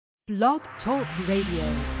Blog Talk Radio.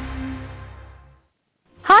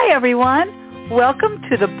 Hi, everyone. Welcome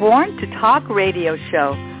to the Born to Talk radio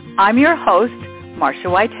show. I'm your host, Marcia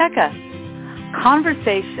Waiteka.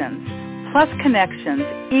 Conversations plus connections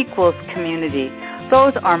equals community.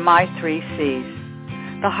 Those are my 3 C's.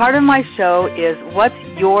 The heart of my show is what's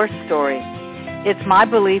your story? It's my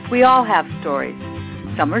belief we all have stories.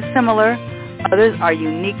 Some are similar, others are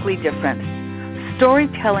uniquely different.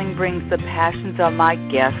 Storytelling brings the passions of my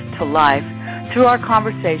guests to life through our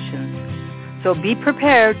conversations. So be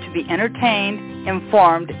prepared to be entertained,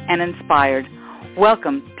 informed, and inspired.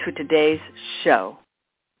 Welcome to today's show.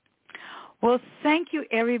 Well, thank you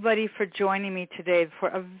everybody for joining me today for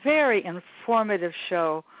a very informative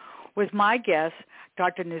show with my guest,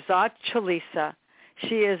 Dr. Nuzhat Chalisa.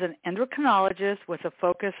 She is an endocrinologist with a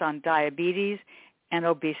focus on diabetes and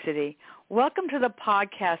obesity. Welcome to the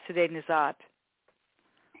podcast today, Nuzhat.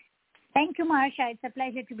 Thank you, Marcia. It's a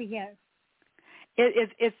pleasure to be here.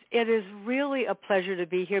 It is really a pleasure to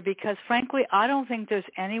be here because, frankly, I don't think there's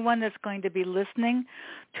anyone that's going to be listening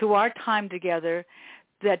to our time together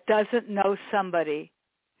that doesn't know somebody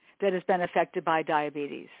that has been affected by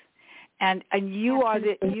diabetes. And you are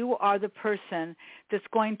the person that's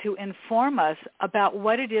going to inform us about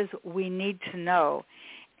what it is we need to know.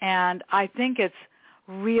 And I think it's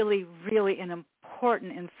really, really an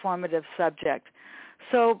important, informative subject.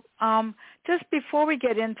 So just before we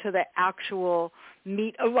get into the actual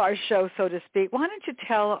meat of our show, so to speak, why don't you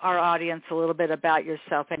tell our audience a little bit about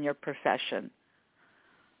yourself and your profession?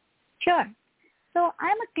 Sure. So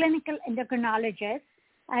I'm a clinical endocrinologist.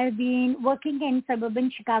 I've been working in suburban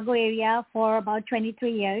Chicago area for about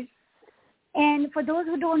 23 years. And for those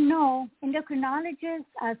who don't know, endocrinologists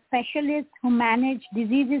are specialists who manage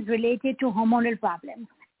diseases related to hormonal problems.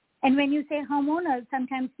 And when you say hormonal,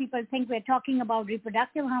 sometimes people think we're talking about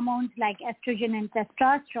reproductive hormones like estrogen and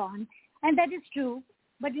testosterone, and that is true.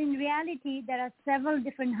 But in reality, there are several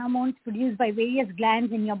different hormones produced by various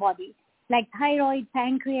glands in your body, like thyroid,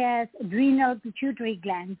 pancreas, adrenal, pituitary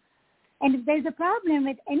glands. And if there's a problem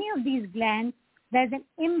with any of these glands, there's an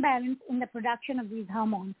imbalance in the production of these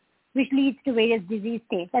hormones, which leads to various disease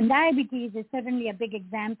states. And diabetes is certainly a big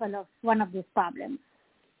example of one of these problems.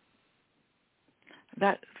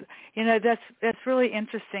 That's really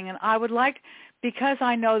interesting, and I would like, because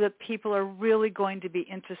I know that people are really going to be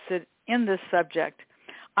interested in this subject,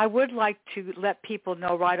 I would like to let people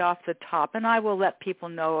know right off the top, and I will let people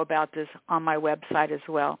know about this on my website as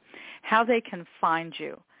well, how they can find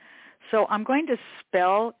you. So I'm going to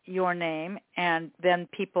spell your name, and then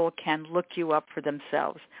people can look you up for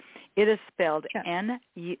themselves. It is spelled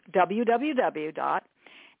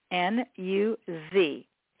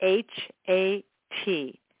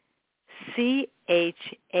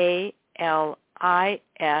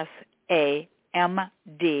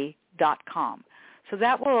So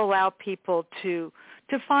that will allow people to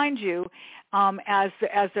find you as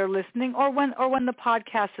they're listening, or when the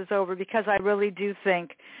podcast is over, because I really do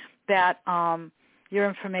think that your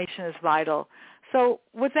information is vital. So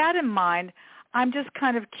with that in mind, I'm just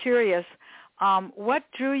kind of curious, what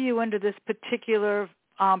drew you into this particular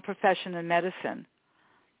profession in medicine?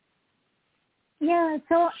 Yeah,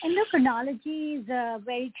 so endocrinology is a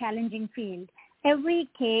very challenging field. Every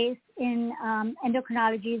case in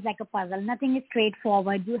endocrinology is like a puzzle. Nothing is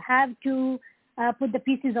straightforward. You have to put the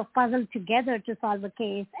pieces of puzzle together to solve a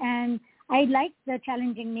case. And I like the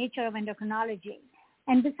challenging nature of endocrinology.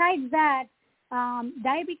 And besides that,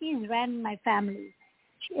 diabetes ran in my family.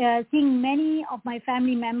 Seeing many of my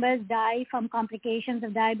family members die from complications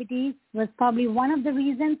of diabetes was probably one of the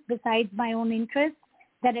reasons, besides my own interest,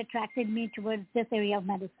 that attracted me towards this area of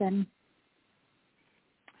medicine.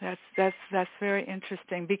 That's very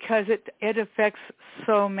interesting, because it affects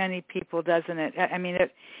so many people, doesn't it? I mean,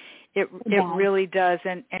 it really does.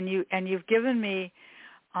 And you've given me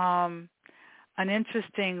an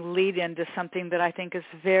interesting lead into something that I think is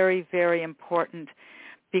very, very important,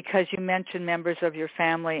 because you mentioned members of your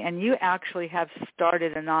family, and you actually have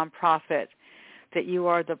started a nonprofit that you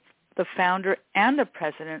are the founder and the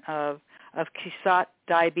president of Nuzhat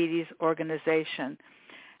Diabetes Organization.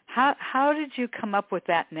 How did you come up with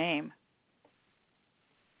that name?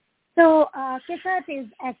 So Nuzhat is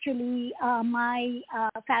actually my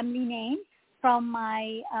family name from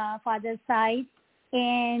my father's side.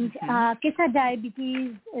 And Nuzhat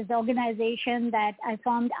Diabetes is the organization that I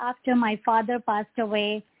formed after my father passed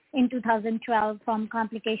away in 2012 from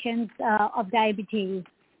complications of diabetes.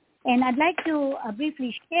 And I'd like to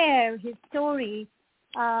briefly share his story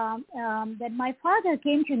that my father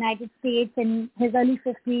came to the United States in his early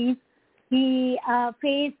 50s He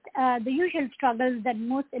faced the usual struggles that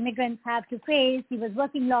most immigrants have to face. He was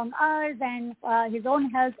working long hours and his own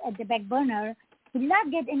health at the back burner. He did not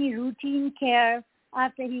get any routine care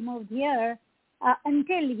after he moved here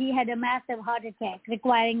until he had a massive heart attack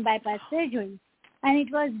requiring bypass surgery. And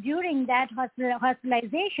it was during that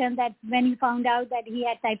hospitalization that when he found out that he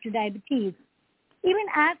had type 2 diabetes. Even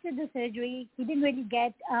after the surgery, he didn't really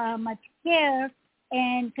get much care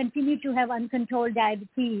and continued to have uncontrolled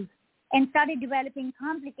diabetes and started developing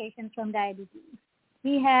complications from diabetes.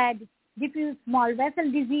 He had diffuse small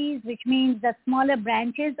vessel disease, which means the smaller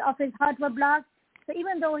branches of his heart were blocked. So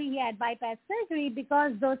even though he had bypass surgery,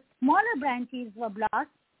 because those smaller branches were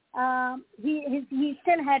blocked, he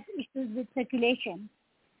still had issues with circulation.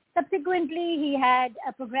 Subsequently, he had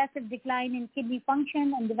a progressive decline in kidney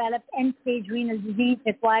function and developed end-stage renal disease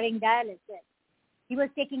requiring dialysis. He was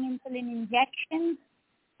taking insulin injections,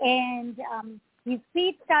 and his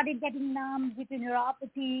feet started getting numb due to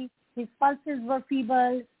neuropathy. His pulses were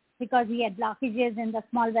feeble because he had blockages in the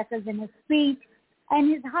small vessels in his feet. And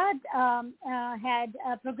his heart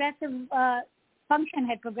function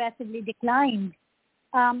had progressively declined.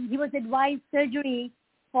 He was advised surgery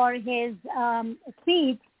for his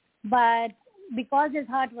feet, but because his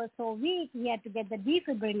heart was so weak, he had to get the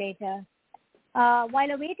defibrillator.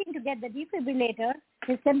 While awaiting to get the defibrillator,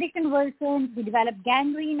 his condition worsened. He developed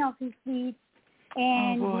gangrene of his feet,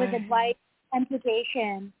 and he was advised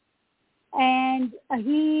amputation. And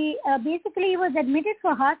he basically was admitted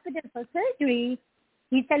for hospital for surgery.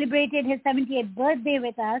 He celebrated his 78th birthday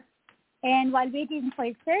with us, and while waiting for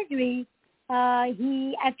his surgery,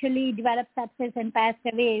 he actually developed sepsis and passed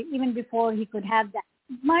away even before he could have that.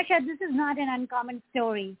 Marsha, this is not an uncommon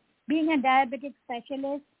story. Being a diabetic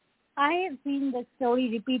specialist, I have seen this story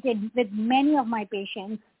repeated with many of my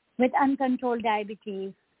patients with uncontrolled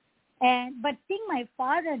diabetes. But seeing my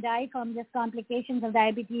father die from the complications of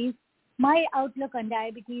diabetes, my outlook on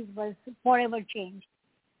diabetes was forever changed.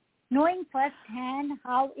 Knowing firsthand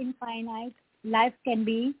how infinite life can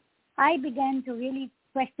be, I began to really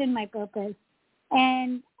question my purpose.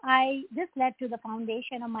 And this led to the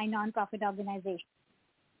foundation of my nonprofit organization.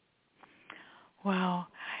 Wow.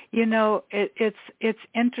 You know, it's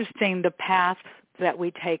interesting the path that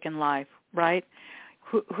we take in life, right?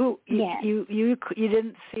 Yes. You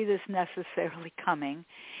didn't see this necessarily coming.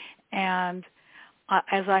 And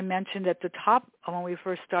as I mentioned at the top when we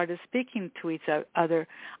first started speaking to each other,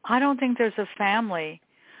 I don't think there's a family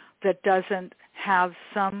that doesn't have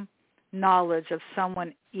some knowledge of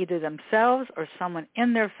someone, either themselves or someone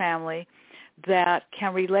in their family, that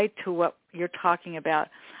can relate to what you're talking about.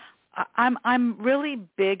 I'm really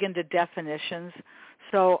big into definitions,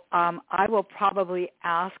 so I will probably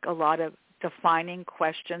ask a lot of defining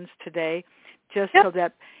questions today, just so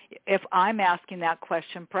that if I'm asking that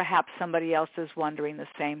question, perhaps somebody else is wondering the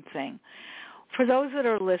same thing. For those that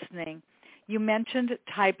are listening, you mentioned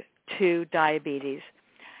type 2 diabetes.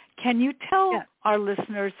 Can you tell our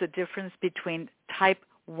listeners the difference between type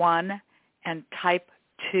 1 and type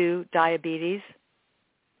 2 diabetes?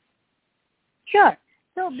 Sure.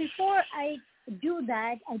 So before I do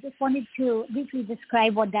that, I just wanted to briefly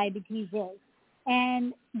describe what diabetes is.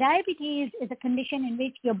 And diabetes is a condition in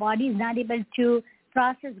which your body is not able to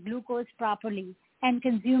process glucose properly and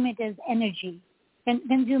consume it as energy.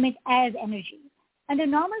 Under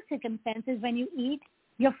normal circumstances, when you eat,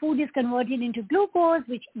 your food is converted into glucose,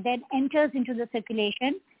 which then enters into the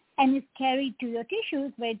circulation and is carried to your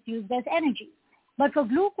tissues where it's used as energy. But for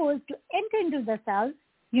glucose to enter into the cells,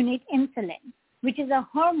 you need insulin, which is a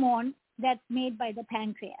hormone that's made by the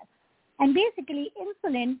pancreas. And basically,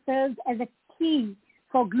 insulin serves as a key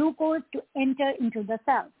for glucose to enter into the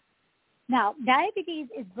cells. Now, diabetes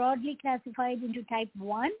is broadly classified into type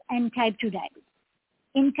 1 and type 2 diabetes.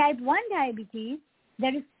 In type 1 diabetes,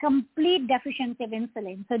 there is complete deficiency of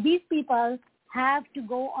insulin. So these people have to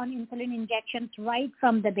go on insulin injections right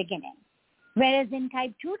from the beginning. Whereas in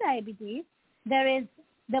type 2 diabetes, there is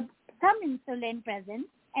some insulin present,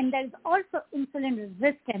 and there's also insulin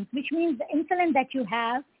resistance, which means the insulin that you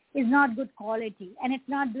have is not good quality, and it's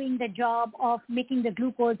not doing the job of making the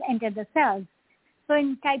glucose enter the cells. So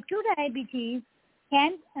in type 2 diabetes,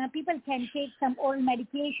 people can take some oral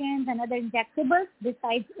medications and other injectables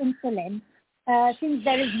besides insulin, since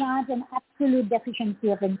there is not an absolute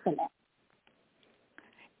deficiency of insulin.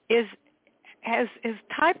 Is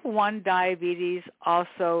type 1 diabetes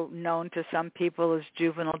also known to some people as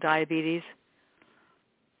juvenile diabetes?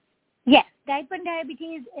 Yes, type 1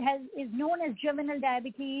 diabetes is known as juvenile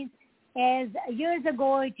diabetes. As years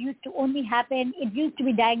ago, it used to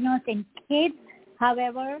be diagnosed in kids.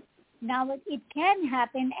 However, Now, it can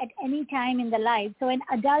happen at any time in the life. So an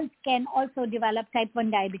adult can also develop type 1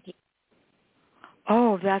 diabetes.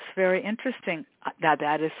 Oh, that's very interesting.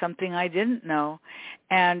 That is something I didn't know.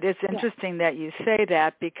 And it's interesting that you say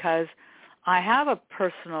that because I have a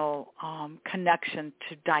personal connection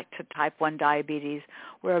to type 1 diabetes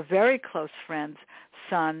where a very close friend's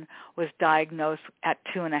son was diagnosed at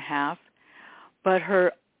 2.5, but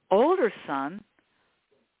her older son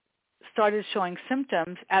started showing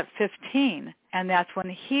symptoms at 15, and that's when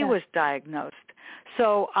he was diagnosed.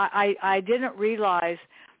 So I didn't realize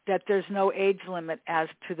that there's no age limit as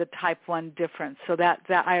to the type 1 difference. So that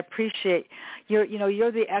I appreciate you're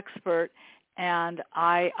the expert, and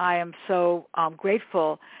I am so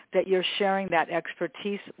grateful that you're sharing that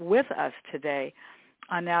expertise with us today.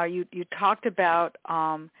 Now you talked about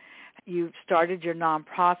you started your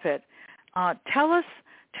nonprofit. Tell us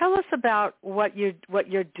about what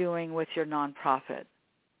you're doing with your nonprofit.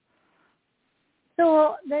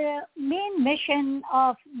 So the main mission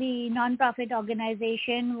of the nonprofit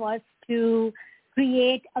organization was to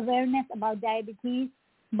create awareness about diabetes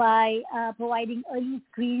by providing early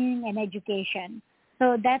screening and education.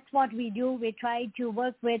 So that's what we do. We try to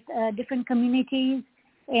work with different communities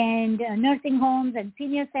and nursing homes and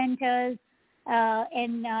senior centers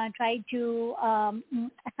and try to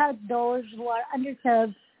help those who are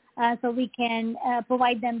underserved so we can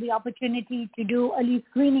provide them the opportunity to do early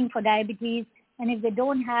screening for diabetes. And if they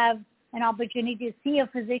don't have an opportunity to see a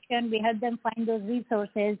physician, we help them find those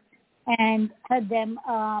resources and help them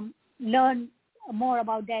learn more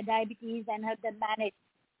about their diabetes and help them manage.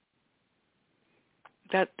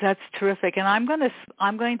 That's terrific. And I'm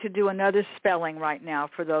going to do another spelling right now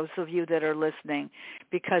for those of you that are listening,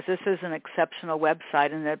 because this is an exceptional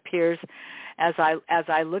website, and it appears as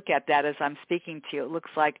I look at that as I'm speaking to you, it looks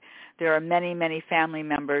like there are many, many family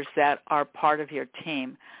members that are part of your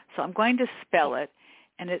team. So I'm going to spell it,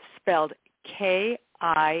 and it's spelled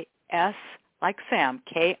K-I-S, like Sam,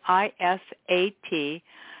 K-I-S-A-T,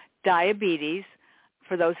 diabetes.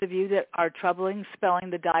 For those of you that are troubling spelling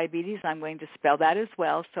the diabetes, I'm going to spell that as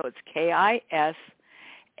well. So it's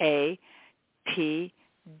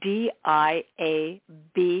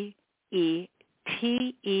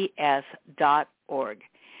KISATDIABETES.org.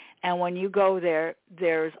 And when you go there,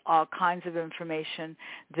 there's all kinds of information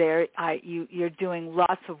there. You're doing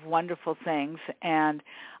lots of wonderful things, and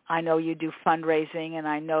I know you do fundraising, and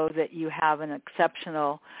I know that you have an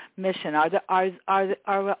exceptional mission. Are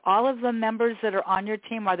all of the members that are on your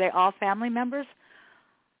team, are they all family members?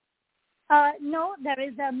 No, there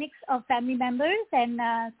is a mix of family members and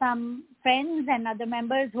some friends and other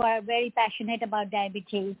members who are very passionate about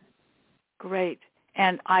diabetes. Great.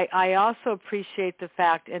 And I also appreciate the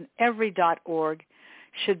fact, and every .org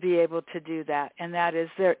should be able to do that, and that is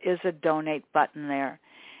there is a donate button there.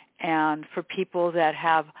 And for people that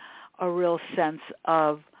have a real sense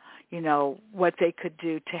of, what they could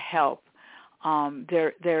do to help,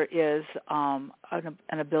 there is an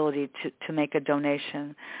ability to make a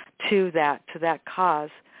donation to that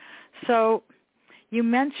cause. So you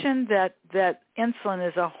mentioned that insulin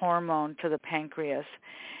is a hormone to the pancreas.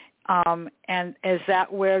 And is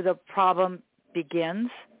that where the problem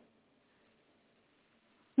begins?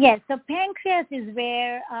 Yes, so pancreas is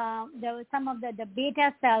where some of the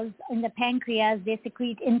beta cells in the pancreas, they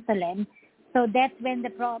secrete insulin. So that's when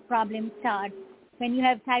the problem starts. When you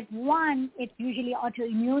have type 1, it's usually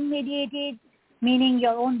autoimmune mediated, meaning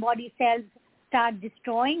your own body cells start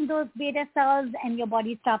destroying those beta cells and your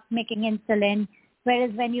body stops making insulin.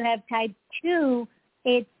 Whereas when you have type 2,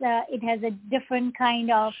 it has a different kind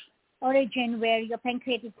of origin where your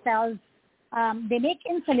pancreatic cells, they make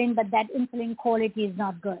insulin, but that insulin quality is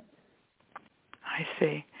not good. I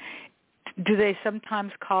see. Do they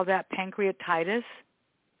sometimes call that pancreatitis?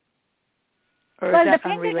 Or is that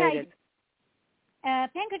unrelated?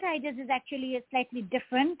 Pancreatitis is actually slightly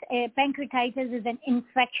different. Pancreatitis is an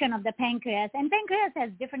infection of the pancreas, and pancreas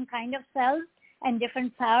has different kind of cells and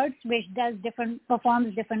different parts which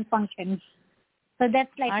performs different functions. So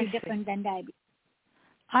that's slightly different than diabetes.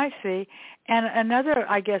 I see. And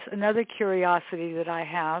another curiosity that I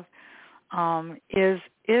have is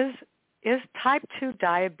type 2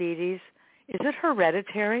 diabetes, is it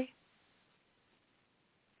hereditary?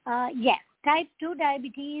 Yes. Type 2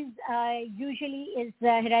 diabetes usually is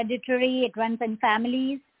hereditary. It runs in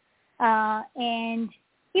families. And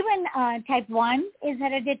even type 1 is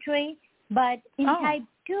hereditary. But in type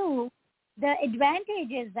 2, the advantage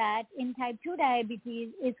is that in type 2 diabetes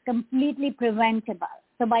is completely preventable.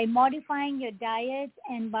 So by modifying your diet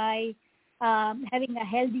and by having a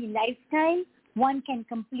healthy lifestyle, one can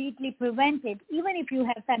completely prevent it, even if you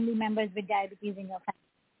have family members with diabetes in your family.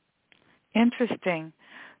 Interesting.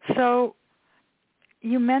 So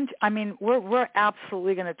you meant, we're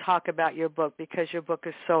absolutely going to talk about your book because your book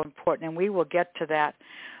is so important, and we will get to that.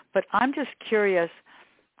 But I'm just curious,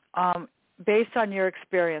 based on your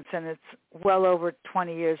experience, and it's well over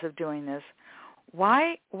 20 years of doing this,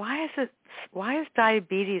 why is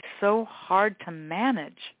diabetes so hard to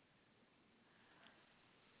manage?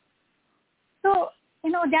 So,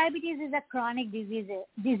 diabetes is a chronic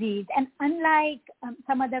disease, and unlike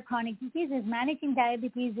some other chronic diseases, managing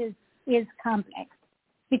diabetes is complex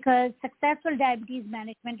because successful diabetes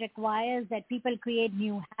management requires that people create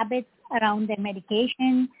new habits around their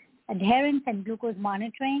medication, adherence, and glucose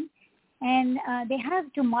monitoring. And they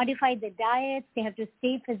have to modify their diets. They have to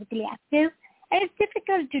stay physically active. And it's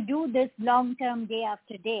difficult to do this long-term day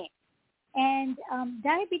after day. And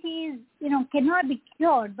diabetes, cannot be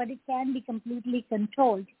cured, but it can be completely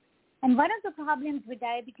controlled. And one of the problems with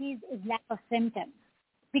diabetes is lack of symptoms.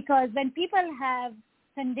 Because when people have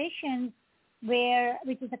conditions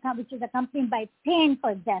which is accompanied by pain,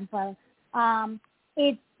 for example,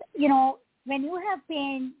 it's, when you have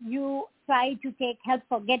pain, you try to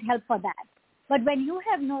get help for that. But when you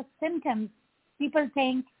have no symptoms, people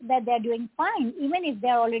think that they're doing fine, even if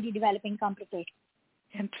they're already developing complications.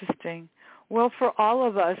 Interesting. Well, for all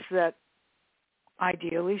of us that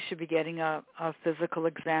ideally should be getting a physical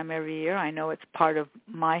exam every year, I know it's part of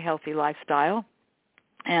my healthy lifestyle,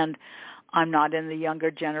 and I'm not in the younger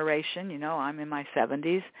generation, I'm in my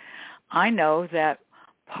 70s. I know that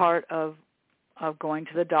part of going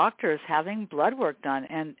to the doctor is having blood work done,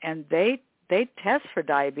 and they test for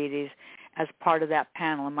diabetes as part of that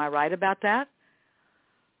panel. Am I right about that?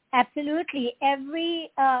 Absolutely. Every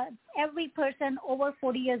person over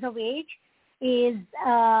 40 years of age is,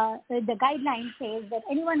 the guideline says that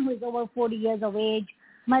anyone who is over 40 years of age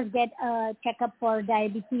must get a checkup for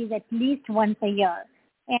diabetes at least once a year.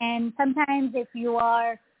 And sometimes if you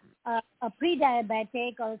are a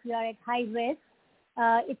pre-diabetic or if you are at high risk,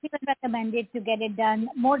 it's even recommended to get it done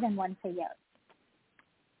more than once a year.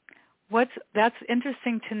 That's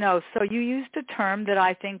interesting to know. So you used a term that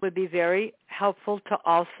I think would be very helpful to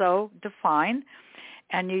also define,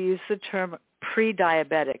 and you used the term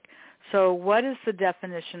pre-diabetic. So what is the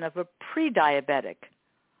definition of a pre-diabetic?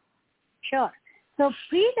 Sure. So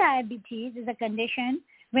pre-diabetes is a condition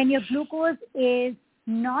when your glucose is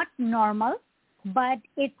not normal, but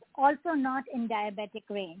it's also not in diabetic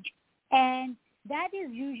range. And that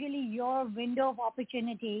is usually your window of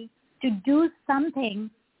opportunity to do something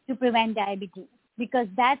to prevent diabetes, because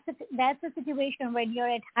that's a situation when you're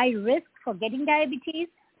at high risk for getting diabetes,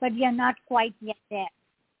 but you're not quite yet there.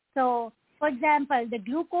 So, for example, the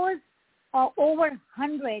glucose over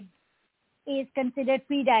 100 is considered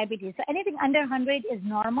pre-diabetes. So anything under 100 is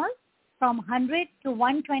normal. From 100 to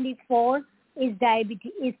 124 is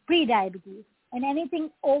pre-diabetes. And anything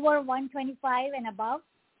over 125 and above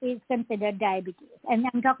is considered diabetes. And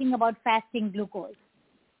I'm talking about fasting glucose.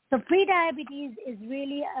 So pre-diabetes is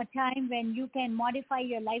really a time when you can modify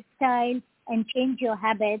your lifestyle and change your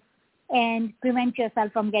habits and prevent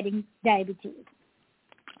yourself from getting diabetes.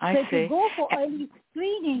 I see. If you go for early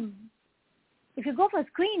screening,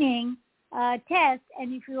 test,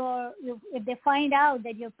 and if they find out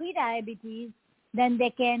that you're pre-diabetes, then they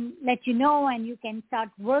can let you know and you can start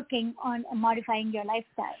working on modifying your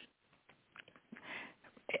lifestyle.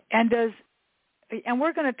 And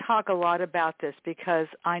we're going to talk a lot about this because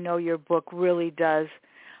I know your book really does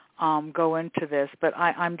go into this, but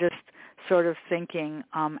I'm just sort of thinking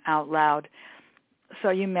out loud. So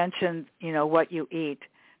you mentioned, what you eat.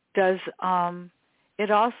 Does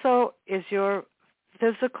it also, is your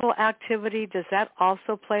physical activity, does that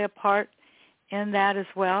also play a part in that as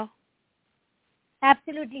well?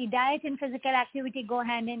 Absolutely. Diet and physical activity go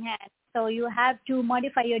hand in hand. So you have to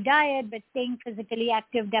modify your diet, but staying physically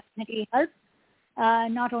active definitely helps,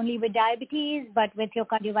 not only with diabetes, but with your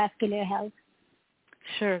cardiovascular health.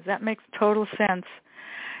 Sure, that makes total sense.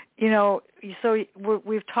 So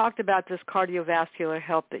we've talked about this cardiovascular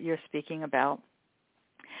health that you're speaking about.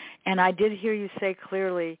 And I did hear you say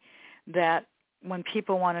clearly that when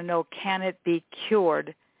people want to know, can it be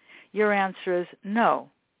cured? Your answer is no.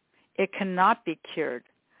 It cannot be cured,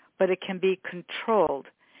 but it can be controlled.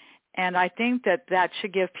 And I think that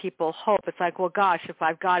should give people hope. It's like, well, gosh, if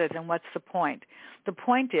I've got it, then what's the point? The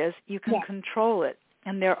point is you can control it,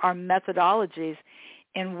 and there are methodologies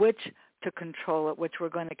in which to control it, which we're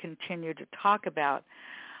going to continue to talk about.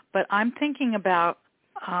 But I'm thinking about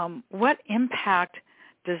what impact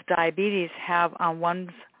does diabetes have on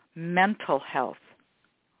one's mental health?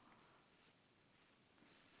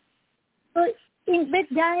 So with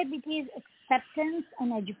diabetes, acceptance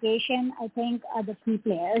and education, I think, are the key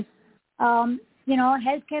players.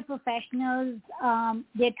 Healthcare professionals,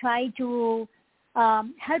 they try to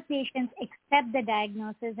help patients accept the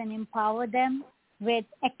diagnosis and empower them with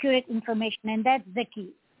accurate information, and that's the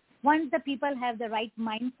key. Once the people have the right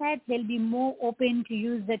mindset, they'll be more open to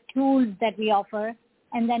use the tools that we offer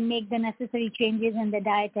and then make the necessary changes in the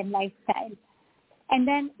diet and lifestyle. And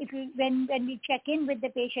then when we check in with the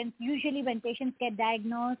patients, usually when patients get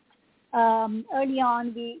diagnosed early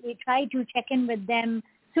on, we try to check in with them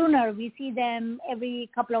sooner. We see them every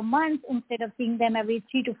couple of months instead of seeing them every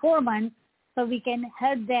 3 to 4 months, so we can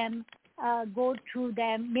help them go through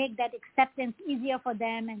them, make that acceptance easier for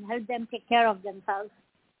them and help them take care of themselves.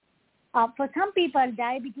 For some people,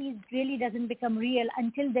 diabetes really doesn't become real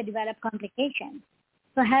until they develop complications.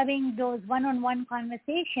 So having those one-on-one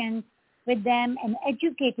conversations with them and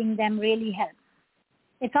educating them really helps.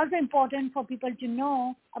 It's also important for people to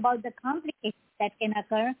know about the complications that can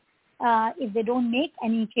occur if they don't make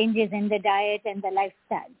any changes in the diet and the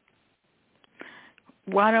lifestyle.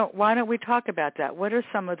 Why don't we talk about that? What are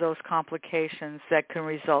some of those complications that can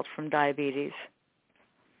result from diabetes?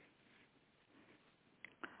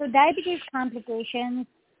 So diabetes complications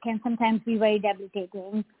can sometimes be very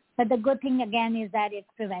debilitating, but the good thing again is that it's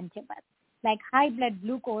preventable. Like high blood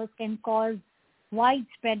glucose can cause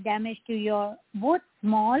widespread damage to your both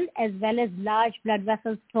small as well as large blood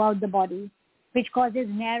vessels throughout the body, which causes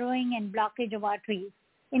narrowing and blockage of arteries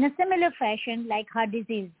in a similar fashion like heart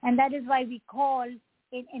disease. And that is why we call,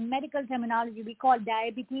 in medical terminology, we call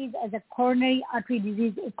diabetes as a coronary artery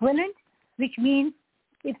disease equivalent, which means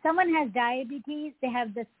if someone has diabetes, they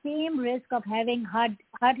have the same risk of having heart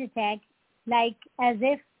attack like as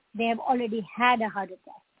if they have already had a heart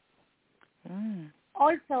attack.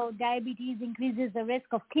 Also, diabetes increases the risk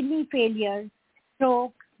of kidney failure,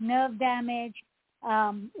 stroke, nerve damage.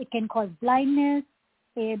 It can cause blindness.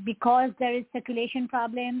 Because there is circulation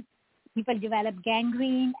problems, people develop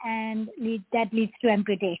gangrene, and that leads to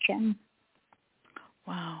amputation.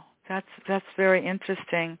 Wow, that's very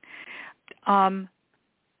interesting.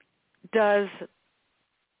 Does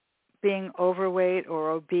being overweight or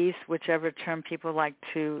obese, whichever term people like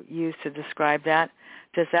to use to describe that,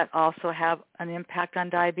 does that also have an impact on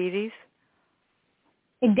diabetes?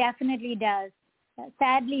 It definitely does.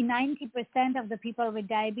 Sadly, 90% of the people with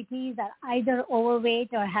diabetes are either overweight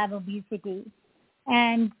or have obesity.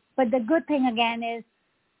 But the good thing again is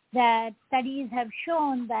that studies have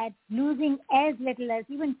shown that losing as little as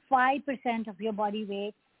even 5% of your body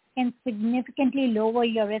weight can significantly lower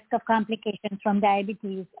your risk of complications from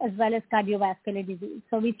diabetes as well as cardiovascular disease.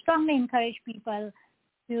 So we strongly encourage people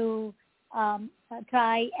to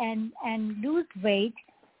try and lose weight.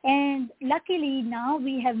 And luckily now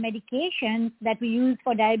we have medications that we use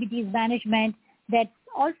for diabetes management that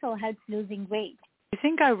also helps losing weight. I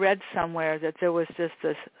think I read somewhere that there was just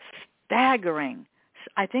this staggering,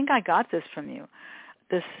 I think I got this from you,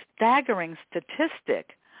 this staggering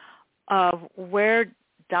statistic of where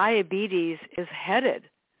diabetes is headed.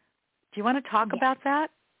 Do you want to talk about that?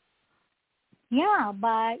 Yeah,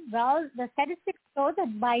 the statistics show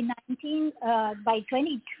that by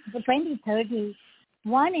 2030,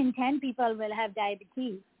 1 in 10 people will have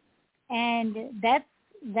diabetes, and that's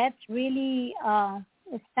really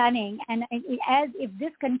stunning. And if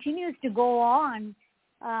this continues to go on,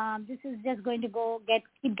 this is just going to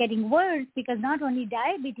keep getting worse, because not only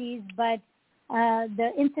diabetes, but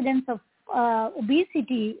the incidence of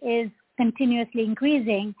obesity is continuously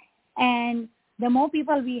increasing. And the more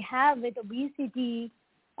people we have with obesity,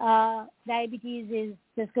 diabetes is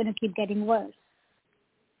just going to keep getting worse.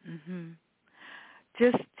 Mm-hmm.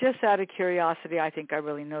 Just out of curiosity, I think I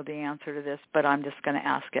really know the answer to this, but I'm just going to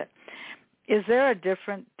ask it. Is there a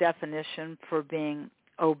different definition for being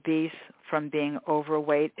obese from being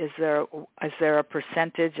overweight? Is there a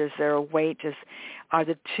percentage? Is there a weight? Are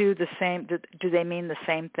the two the same? Do they mean the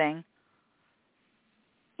same thing?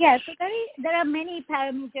 Yeah, so there are many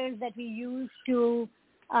parameters that we use to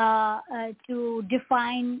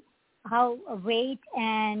define how weight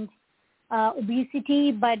and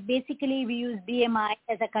obesity, but basically we use BMI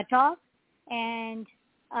as a cutoff, and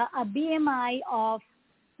a BMI of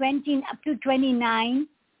 20 up to 29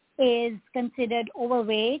 is considered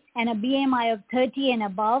overweight, and a BMI of 30 and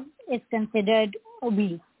above is considered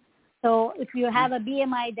obese. So if you have a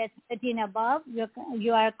BMI that's 30 and above,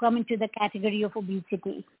 you are coming to the category of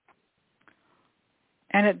obesity.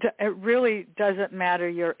 And it really doesn't matter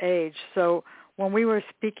your age. So when we were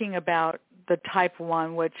speaking about the type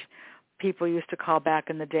 1, which people used to call back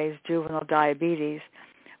in the days juvenile diabetes,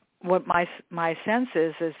 what my sense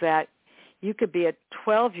is that you could be a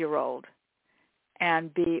 12-year-old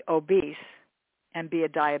and be obese, and be a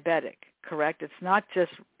diabetic, correct? It's not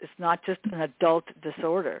just an adult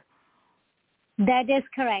disorder. That is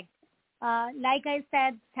correct. Like I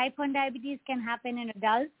said, type 1 diabetes can happen in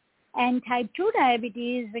adults, and type 2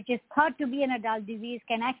 diabetes, which is thought to be an adult disease,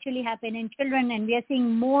 can actually happen in children, and we are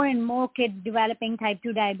seeing more and more kids developing type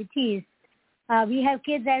 2 diabetes. We have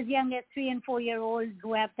kids as young as 3 and 4-year-olds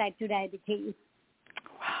who have type 2 diabetes.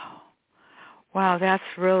 Wow,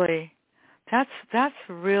 that's really, I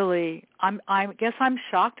guess I'm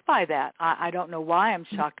shocked by that. I don't know why I'm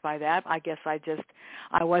shocked by that. I guess I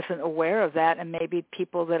wasn't aware of that, and maybe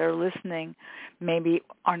people that are listening maybe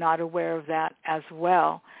are not aware of that as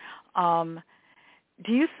well.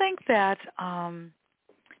 Do you think that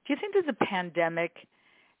the pandemic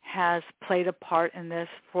has played a part in this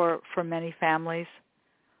for many families?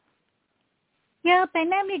 Yeah,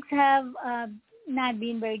 pandemics have not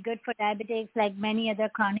been very good for diabetics, like many other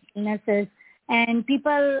chronic illnesses. And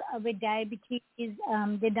people with diabetes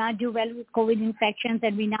did not do well with COVID infections.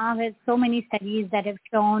 And we now have so many studies that have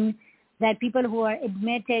shown that people who are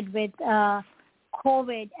admitted with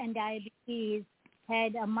COVID and diabetes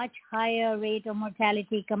had a much higher rate of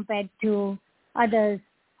mortality compared to others.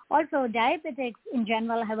 Also, diabetics in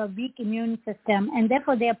general have a weak immune system, and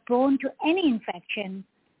therefore they are prone to any infection.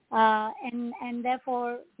 And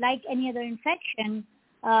therefore, like any other infection,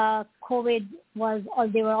 they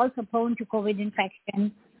were also prone to COVID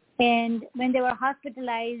infection. And when they were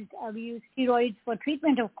hospitalized, we used steroids for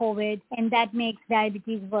treatment of COVID, and that makes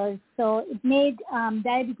diabetes worse. So it made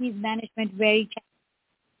diabetes management very challenging.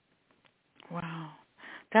 Wow.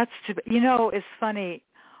 It's funny.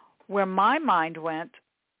 Where my mind went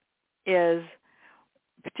is,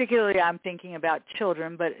 particularly I'm thinking about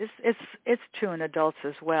children, but it's true in adults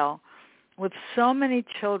as well. With so many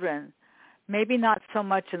children, maybe not so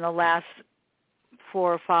much in the last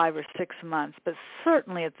 4 or 5 or 6 months, but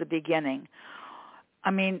certainly at the beginning.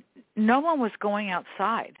 I mean, no one was going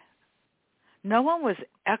outside. No one was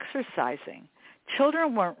exercising.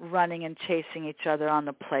 Children weren't running and chasing each other on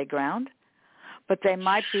the playground, but they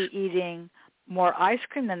might be eating more ice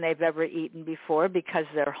cream than they've ever eaten before because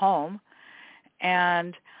they're home.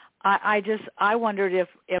 And I wondered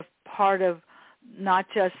if part of not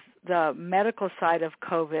just the medical side of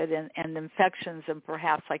COVID and infections and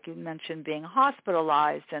perhaps, like you mentioned, being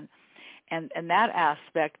hospitalized and that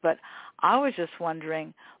aspect, but I was just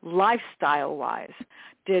wondering, lifestyle-wise,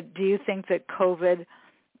 do you think that COVID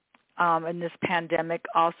and this pandemic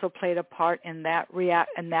also played a part in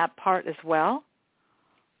that part as well?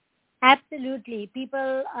 Absolutely.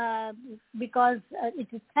 People, because it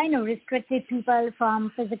is kind of restricted people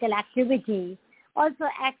from physical activity. Also,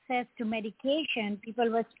 access to medication. People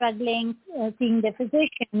were struggling seeing their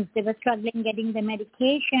physicians. They were struggling getting the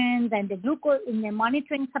medications and the glucose in their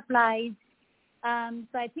monitoring supplies.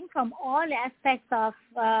 So I think from all aspects of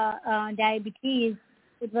diabetes,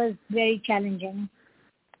 it was very challenging.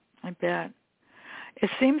 I bet. It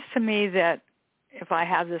seems to me that if I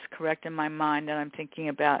have this correct in my mind, and I'm thinking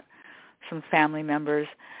about some family members,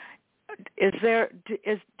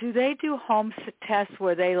 do they do home tests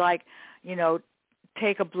where they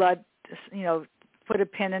take a blood, put a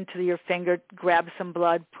pin into your finger, grab some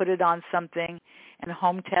blood, put it on something, and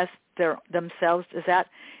home test themselves? Is that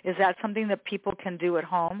something that people can do at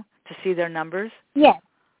home to see their numbers? Yes.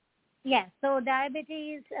 So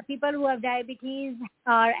people who have diabetes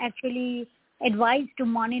are actually advised to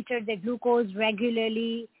monitor their glucose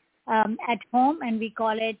regularly at home, and we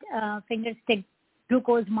call it finger stick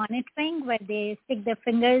glucose monitoring, where they stick their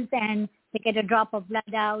fingers and they get a drop of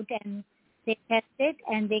blood out and they test it,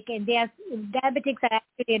 and diabetics are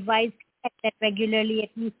actually advised to test that regularly, at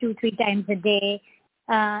least 2-3 times a day,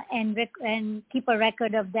 and keep a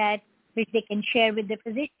record of that, which they can share with the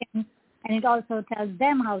physician, and it also tells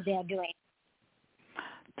them how they are doing.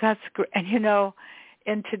 That's great. And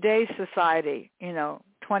in today's society,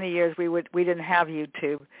 20 years we didn't have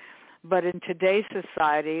YouTube, but in today's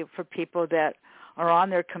society, for people that are on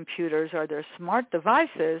their computers or their smart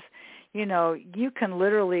devices, you can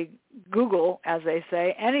literally Google, as they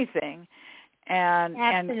say, anything,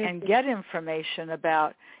 and get information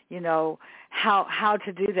about how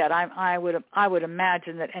to do that. I would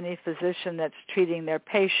imagine that any physician that's treating their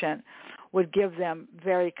patient would give them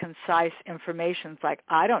very concise information. It's like,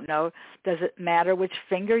 I don't know, does it matter which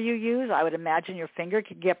finger you use? I would imagine your finger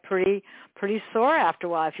could get pretty sore after a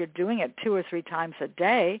while if you're doing it 2 or 3 times a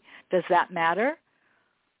day. Does that matter?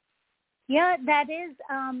 Yeah, that is,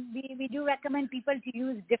 we do recommend people to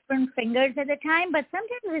use different fingers at a time, but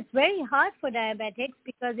sometimes it's very hard for diabetics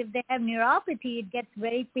because if they have neuropathy, it gets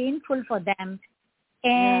very painful for them.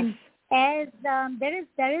 And as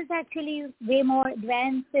there is actually way more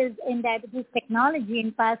advances in diabetes technology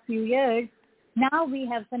in past few years. Now we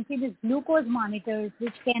have continuous glucose monitors,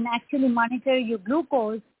 which can actually monitor your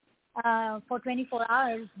glucose for 24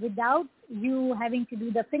 hours without you having to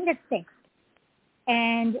do the finger sticks.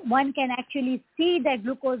 And one can actually see that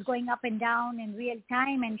glucose going up and down in real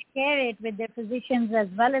time and share it with their physicians as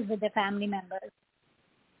well as with their family members.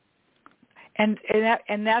 And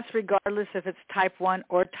that's regardless if it's type 1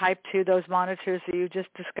 or type 2, those monitors that you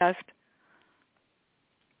just discussed?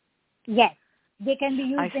 Yes. They can be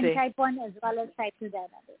used in type 1 as well as type 2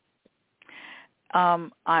 diabetes.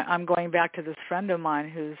 I'm going back to this friend of mine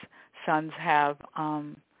whose sons have,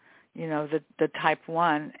 the type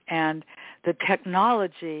 1, and the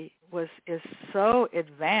technology is so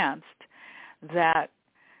advanced that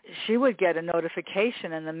she would get a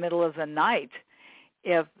notification in the middle of the night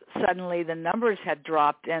if suddenly the numbers had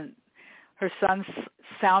dropped and her son's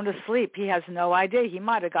sound asleep. He has no idea. He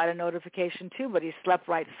might have got a notification too, but he slept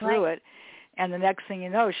right through it. And the next thing you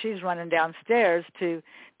know, she's running downstairs to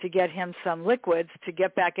get him some liquids to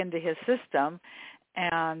get back into his system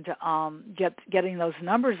and getting those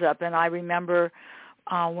numbers up. And I remember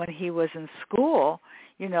when he was in school,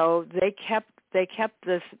 they kept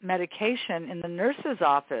this medication in the nurse's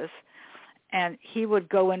office, and he would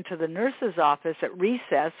go into the nurse's office at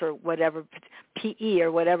recess or whatever, PE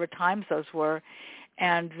or whatever times those were,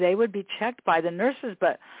 and they would be checked by the nurses.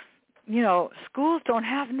 But schools don't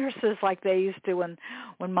have nurses like they used to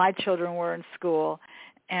when my children were in school,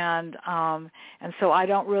 and so I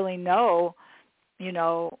don't really know.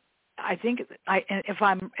 I think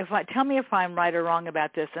tell me if I'm right or wrong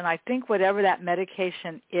about this. And I think whatever that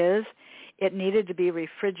medication is, it needed to be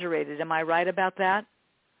refrigerated. Am I right about that?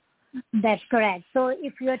 That's correct. So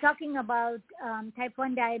if you're talking about type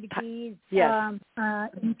 1 diabetes yes.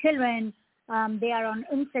 In children, they are on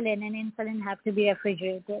insulin, and insulin have to be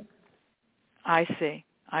refrigerated. I see.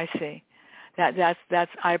 I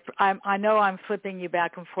know I'm flipping you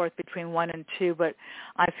back and forth between 1 and 2, but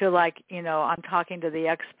I feel like I'm talking to the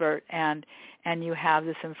expert, and you have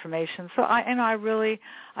this information. So I really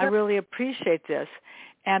appreciate this,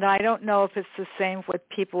 and I don't know if it's the same with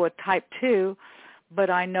people with type 2, but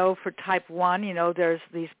I know for type 1, there's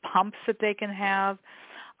these pumps that they can have.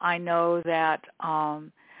 I know that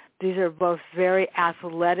these are both very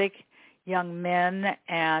athletic young men,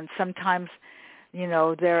 and sometimes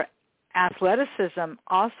their athleticism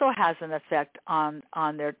also has an effect on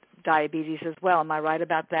their diabetes as well. Am I right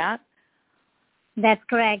about that? That's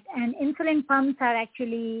correct. And insulin pumps are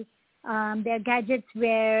actually they're gadgets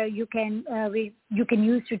where you can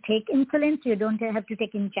use to take insulin, so you don't have to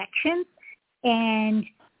take injections. And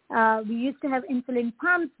we used to have insulin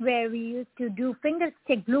pumps where we used to do finger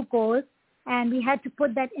stick glucose, and we had to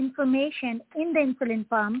put that information in the insulin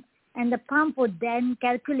pump, and the pump would then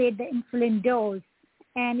calculate the insulin dose.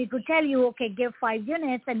 And it would tell you, okay, give 5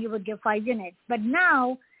 units, and you would give 5 units. But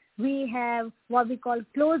now we have what we call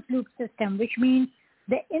closed loop system, which means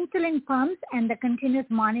the insulin pumps and the continuous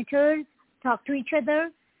monitors talk to each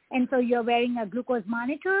other. And so you're wearing a glucose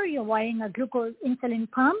monitor, you're wearing a glucose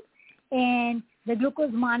insulin pump, and the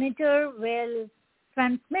glucose monitor will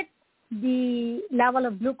transmit the level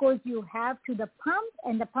of glucose you have to the pump,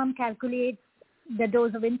 and the pump calculates the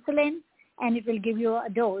dose of insulin, and it will give you a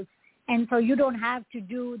dose. And so you don't have to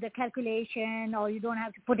do the calculation, or you don't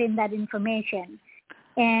have to put in that information.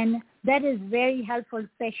 And that is very helpful,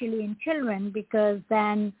 especially in children, because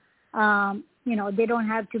then, they don't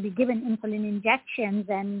have to be given insulin injections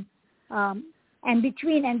and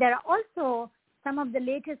between. And there are also some of the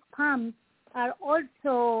latest pumps are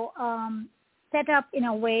also set up in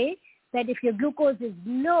a way that if your glucose is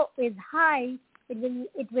high,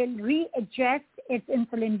 it will readjust its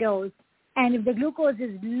insulin dose. And if the glucose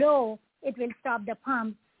is low, it will stop the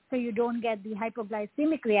pump, so you don't get the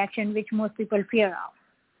hypoglycemic reaction, which most people fear of.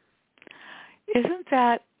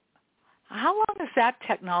 How long has that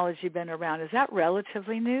technology been around? Is that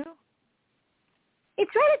relatively new?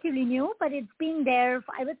 It's relatively new, but it's been there,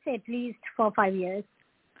 I would say, at least 4 or 5 years.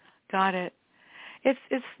 Got it. Does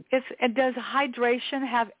hydration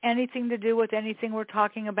have anything to do with anything we're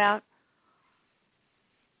talking about?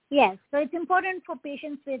 Yes. So it's important for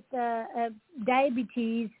patients with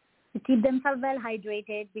diabetes to keep themselves well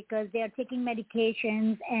hydrated, because they are taking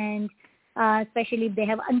medications, and especially if they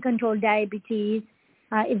have uncontrolled diabetes,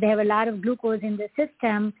 if they have a lot of glucose in the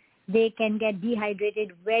system, they can get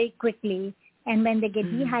dehydrated very quickly. And when they get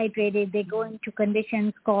dehydrated, they go into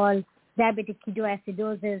conditions called diabetic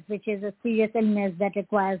ketoacidosis, which is a serious illness that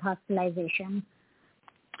requires hospitalization.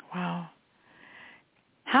 Wow.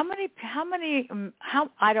 How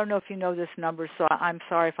I don't know if you know this number, so I'm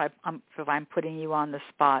sorry if I'm putting you on the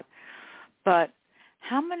spot, but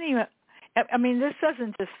how many? I mean, this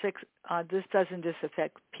doesn't just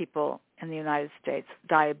affect people in the United States.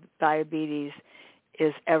 Diabetes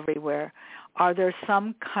is everywhere. Are there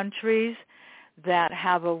some countries that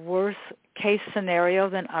have a worse case scenario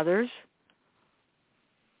than others?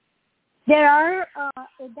 There are,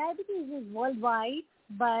 diabetes is worldwide,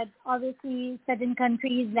 but obviously certain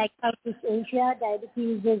countries like Southeast Asia,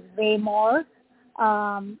 diabetes is way more.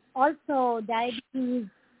 Also, diabetes,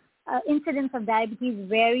 incidence of diabetes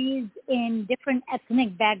varies in different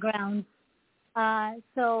ethnic backgrounds.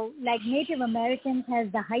 So like Native Americans has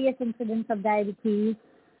the highest incidence of diabetes,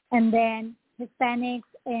 and then Hispanics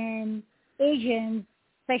and Asians,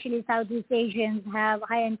 especially Southeast Asians, have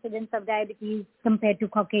high incidence of diabetes compared to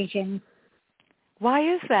Caucasians. Why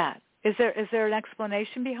is that? Is there an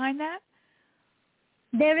explanation behind that?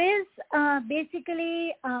 There is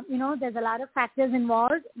basically, there's a lot of factors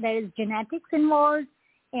involved. There is genetics involved,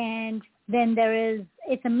 and then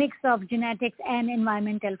it's a mix of genetics and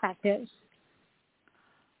environmental factors.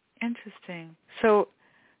 Interesting. So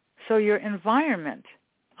your environment,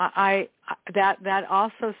 that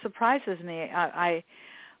also surprises me.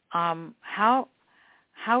 How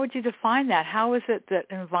would you define that? How is it that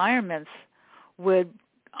environments would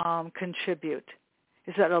contribute?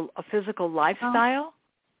 Is that a physical lifestyle?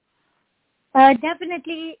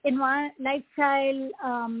 Definitely lifestyle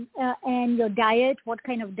and your diet, what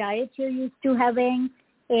kind of diet you're used to having,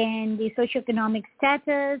 and the socioeconomic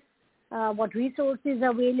status, what resources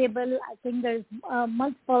are available. I think there's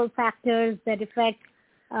multiple factors that affect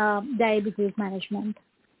diabetes management.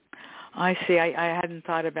 I see. I hadn't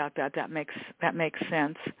thought about that. That makes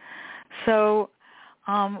sense. So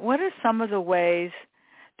what are some of the ways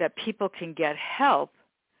that people can get help?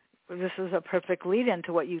 This is a perfect lead-in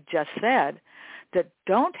to what you just said, that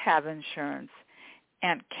don't have insurance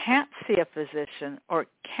and can't see a physician or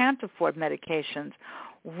can't afford medications.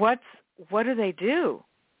 What do they do?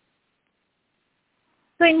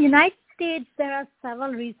 So in the United States, there are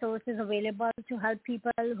several resources available to help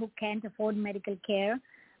people who can't afford medical care.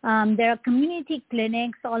 There are community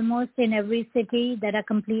clinics almost in every city that are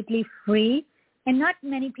completely free, and not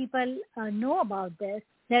many people know about this.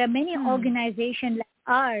 There are many organizations like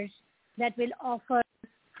ours that will offer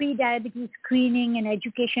free diabetes screening and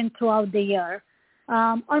education throughout the year.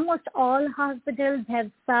 Almost all hospitals have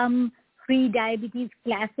some free diabetes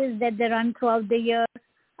classes that they run throughout the year.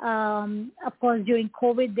 Of course, during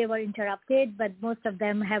COVID, they were interrupted, but most of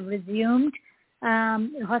them have resumed.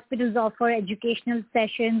 Hospitals offer educational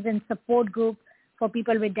sessions and support groups for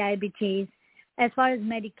people with diabetes. As far as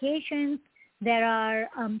medications, there are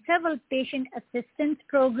several patient assistance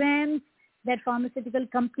programs that pharmaceutical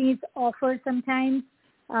companies offer sometimes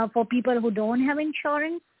for people who don't have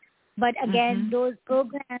insurance. But again, those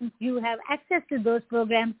programs, you have access to those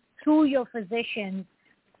programs through your physician.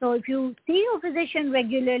 So if you see your physician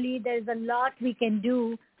regularly, there's a lot we can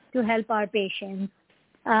do to help our patients.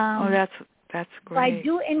 That's great. So I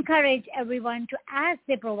do encourage everyone to ask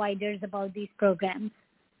their providers about these programs.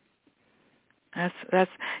 That's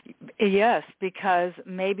yes, because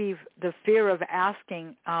maybe the fear of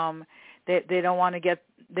asking, they don't want to get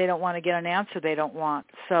an answer they don't want.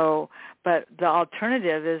 So, but the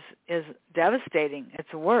alternative is devastating.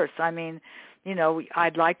 It's worse. I mean,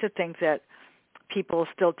 I'd like to think that people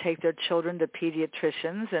still take their children to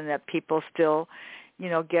pediatricians and that people still,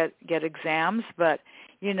 get exams. But,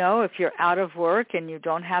 if you're out of work and you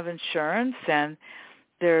don't have insurance and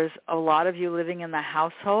there's a lot of you living in the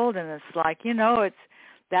household and it's like,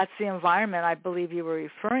 that's the environment I believe you were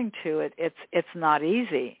referring to. It's not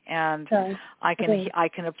easy. And sure. I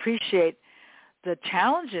can appreciate the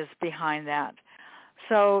challenges behind that.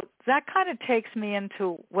 So that kind of takes me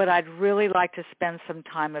into what I'd really like to spend some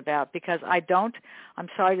time about, because I'm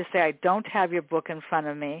sorry to say I don't have your book in front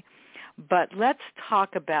of me, but let's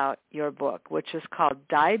talk about your book, which is called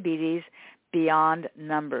Diabetes Beyond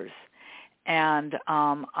Numbers. And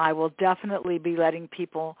I will definitely be letting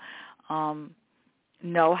people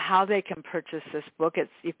know how they can purchase this book.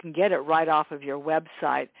 You can get it right off of your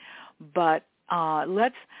website. But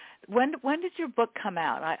when did your book come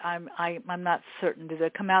out? I'm not certain. Did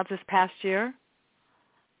it come out this past year?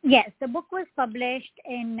 Yes, the book was published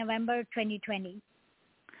in November 2020.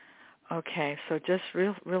 Okay, so just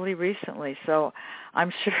really recently. So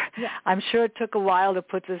I'm sure it took a while to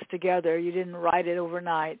put this together. You didn't write it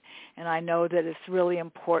overnight, and I know that it's really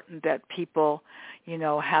important that people,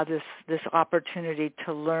 have this opportunity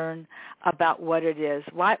to learn about what it is.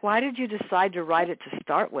 Why did you decide to write it to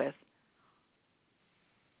start with?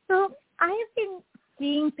 So I have been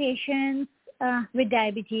seeing patients with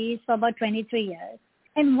diabetes for about 23 years.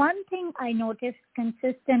 And one thing I noticed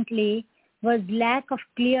consistently was lack of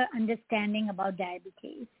clear understanding about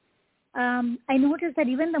diabetes. I noticed that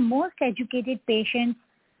even the most educated patients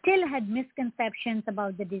still had misconceptions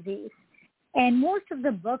about the disease. And most of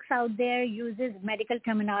the books out there uses medical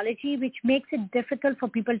terminology, which makes it difficult for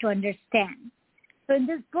people to understand. So in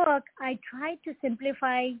this book, I tried to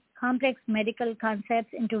simplify complex medical concepts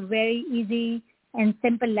into very easy and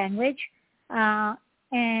simple language,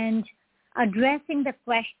 and addressing the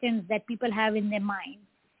questions that people have in their mind,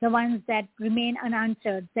 the ones that remain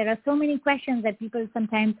unanswered. There are so many questions that people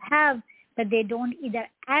sometimes have that they don't either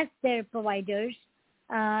ask their providers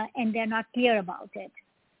and they're not clear about it.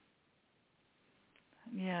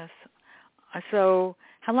 Yes. So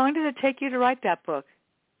how long did it take you to write that book?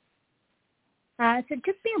 So it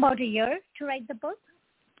took me about a year to write the book.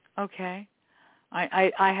 Okay.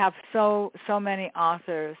 I have so many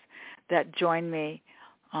authors that join me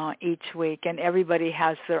each week, and everybody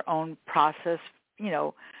has their own process,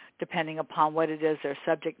 depending upon what it is their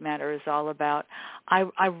subject matter is all about.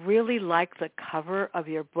 I really like the cover of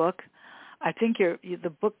your book. I think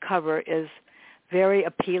the book cover is very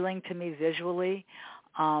appealing to me visually,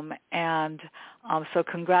 so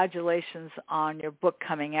congratulations on your book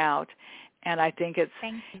coming out. And I think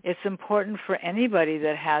it's important for anybody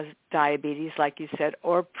that has diabetes, like you said,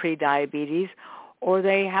 or pre-diabetes, or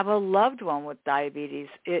they have a loved one with diabetes.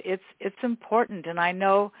 It's important, and I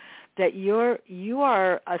know that you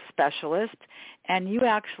are a specialist, and you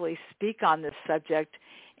actually speak on this subject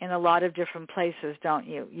in a lot of different places, don't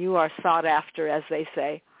you? You are sought after, as they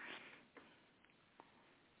say.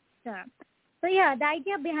 Sure. So yeah, the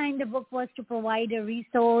idea behind the book was to provide a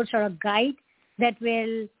resource or a guide that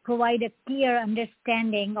will provide a clear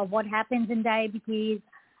understanding of what happens in diabetes.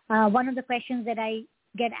 One of the questions that I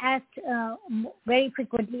get asked very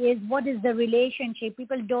frequently is, what is the relationship?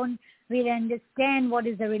 People don't really understand what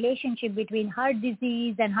is the relationship between heart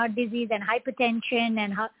disease and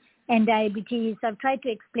hypertension and diabetes. So I've tried to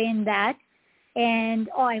explain that. And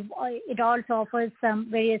it also offers some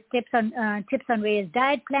various tips on various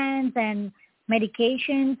diet plans and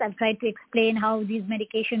medications. I've tried to explain how these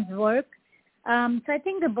medications work. So I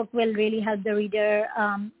think the book will really help the reader,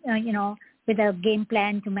 with a game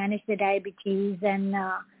plan to manage the diabetes, and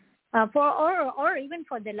or even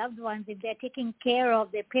for the loved ones, if they're taking care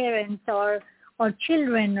of their parents or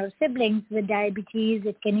children or siblings with diabetes,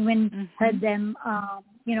 it can even help them,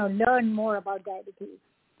 learn more about diabetes.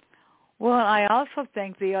 Well, I also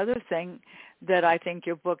think the other thing that I think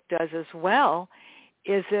your book does as well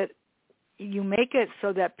is that you make it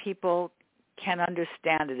so that people can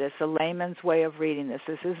understand it. It's a layman's way of reading this.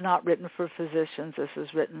 This is not written for physicians. This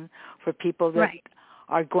is written for people that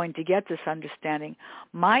are going to get this understanding.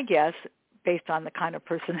 My guess, based on the kind of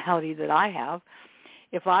personality that I have,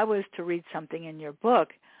 if I was to read something in your book,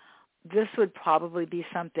 this would probably be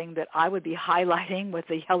something that I would be highlighting with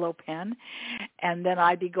a yellow pen, and then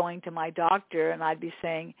I'd be going to my doctor and I'd be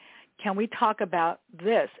saying, can we talk about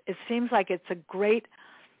this? It seems like it's a great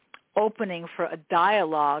opening for a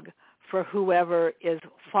dialogue for whoever is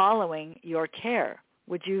following your care.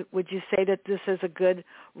 Would you say that this is a good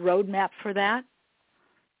roadmap for that?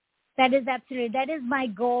 That is my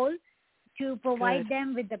goal, to provide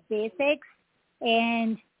them with the basics,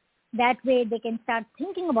 and that way they can start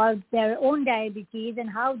thinking about their own diabetes and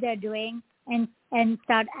how they're doing, and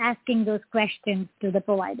start asking those questions to the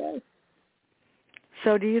providers.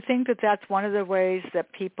 So do you think that that's one of the ways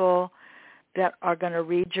that people that are going to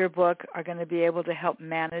read your book are going to be able to help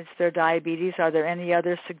manage their diabetes? Are there any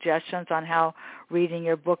other suggestions on how reading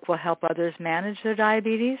your book will help others manage their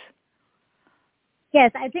diabetes?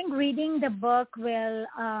 Yes, I think reading the book will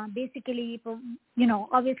basically,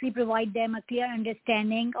 obviously provide them a clear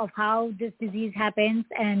understanding of how this disease happens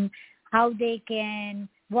and how they can,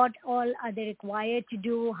 what all are they required to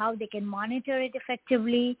do, how they can monitor it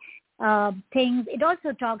effectively, things. It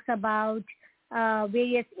also talks about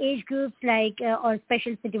various age groups or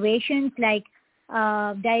special situations like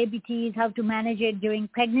diabetes, how to manage it during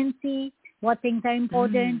pregnancy, what things are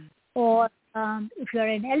important, or if you're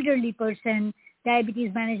an elderly person,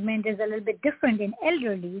 diabetes management is a little bit different in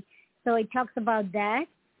elderly. So it talks about that.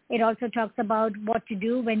 It also talks about what to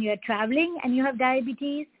do when you're traveling and you have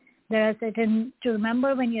diabetes. There are certain to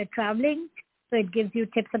remember when you're traveling. So it gives you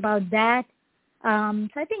tips about that. So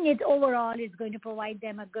I think overall is going to provide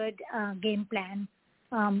them a good game plan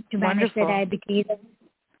to manage their diabetes.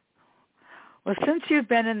 Well, since you've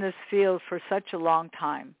been in this field for such a long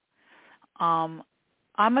time, I'm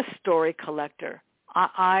a story collector.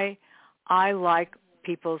 I like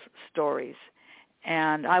people's stories,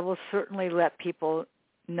 and I will certainly let people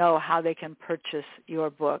know how they can purchase your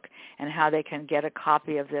book and how they can get a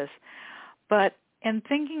copy of this. But in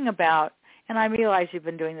thinking about, and I realize you've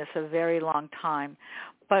been doing this a very long time,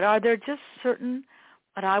 but are there just certain,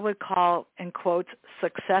 what I would call, in quotes,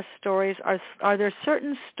 success stories? Are there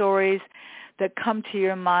certain stories that come to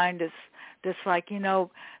your mind as this, like,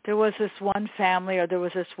 there was this one family or there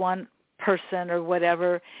was this one person or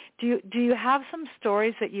whatever? Do you have some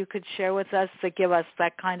stories that you could share with us that give us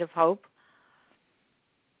that kind of hope?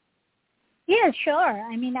 Yeah, sure.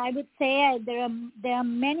 I mean, I would say there are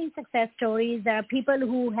many success stories. There are people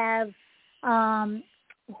who have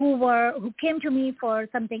who came to me for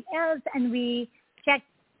something else, and we checked.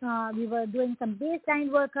 We were doing some baseline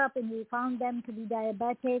workup, and we found them to be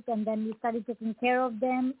diabetic, and then we started taking care of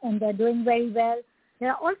them, and they're doing very well. There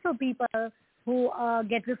are also people who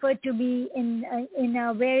get referred to me in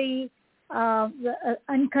a very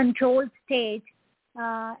uncontrolled state.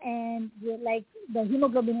 And like the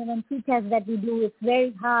hemoglobin A1C test that we do is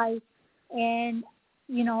very high, and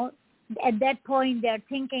at that point they're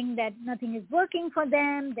thinking that nothing is working for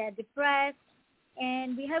them, they're depressed,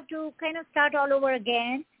 and we have to kind of start all over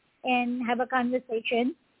again and have a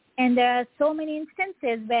conversation. And there are so many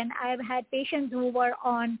instances when I've had patients who were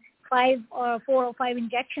on 4 or 5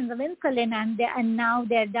 injections of insulin, and now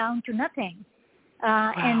they're down to nothing.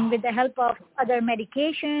 Wow. And with the help of other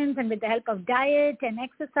medications and with the help of diet and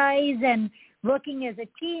exercise and working as a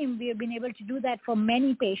team, we have been able to do that for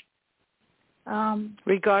many patients.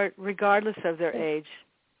 Regardless of their age.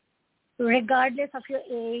 Regardless of your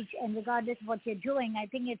age and regardless of what you're doing, I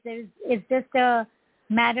think it's just a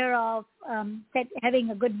matter of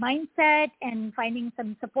having a good mindset and finding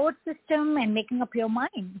some support system and making up your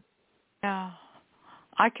mind. Yeah.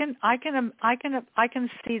 I can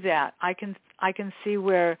see that. I can see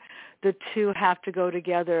where the two have to go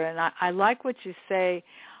together, and I like what you say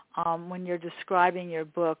when you're describing your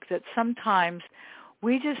book, that sometimes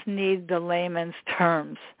we just need the layman's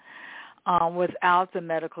terms without the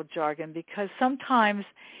medical jargon, because sometimes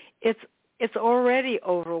it's already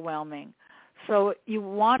overwhelming. So you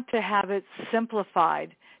want to have it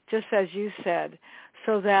simplified, just as you said,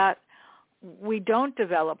 so that we don't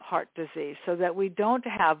develop heart disease, so that we don't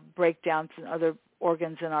have breakdowns in other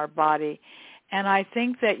organs in our body. And I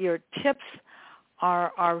think that your tips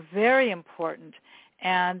are very important,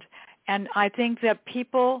 and I think that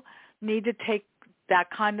people need to take that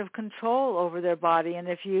kind of control over their body. And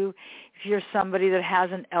if you're somebody that has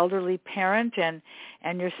an elderly parent and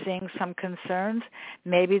you're seeing some concerns,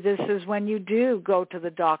 maybe this is when you do go to the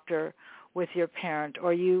doctor with your parent,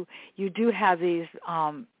 or you do have these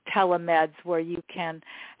telemeds where you can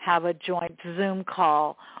have a joint Zoom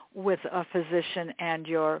call with a physician and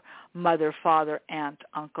your mother, father, aunt,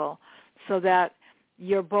 uncle, so that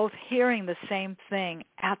you're both hearing the same thing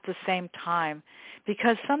at the same time.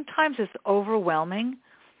 Because sometimes it's overwhelming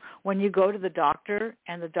when you go to the doctor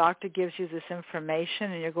and the doctor gives you this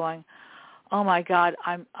information and you're going, oh my God,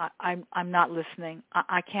 I'm not listening.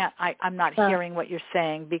 I'm not hearing what you're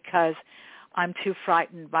saying because I'm too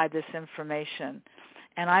frightened by this information.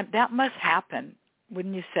 And that must happen,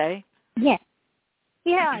 wouldn't you say? Yes.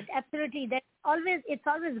 Yeah, absolutely. It's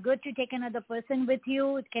always good to take another person with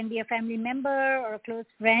you. It can be a family member or a close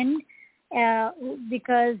friend,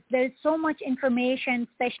 because there's so much information,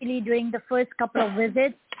 especially during the first couple of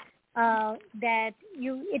visits, that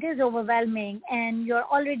it is overwhelming, and you're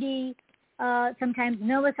already sometimes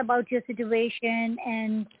nervous about your situation,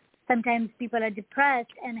 and sometimes people are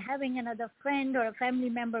depressed, and having another friend or a family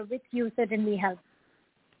member with you certainly helps.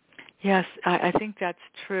 Yes, I think that's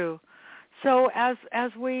true. So as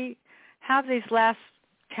we have these last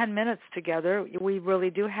 10 minutes together, we really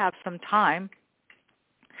do have some time.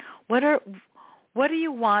 What do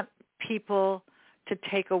you want people to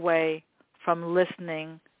take away from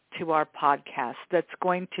listening to our podcast that's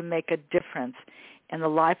going to make a difference in the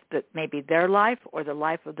life, that maybe their life or the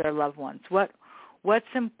life of their loved ones? What's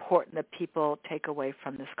important that people take away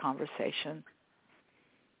from this conversation?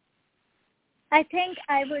 I think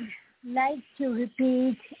I would like to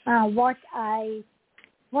repeat what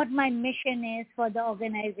my mission is for the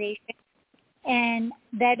organization, and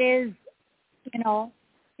that is,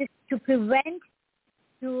 just to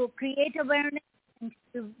create awareness and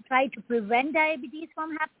to try to prevent diabetes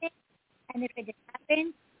from happening, and if it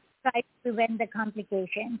happens, try to prevent the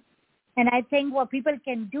complications. And I think what people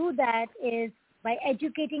can do that is by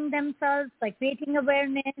educating themselves, by creating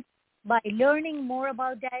awareness, by learning more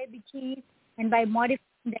about diabetes, and by modifying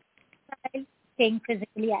their lifestyle, staying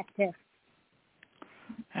physically active.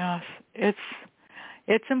 Yes,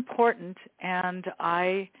 it's important, and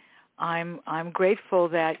I'm grateful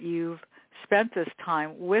that you've spent this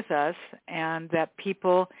time with us and that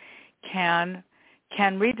people can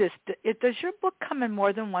read this. Does your book come in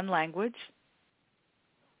more than one language?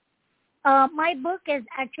 My book is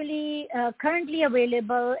actually currently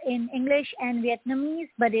available in English and Vietnamese,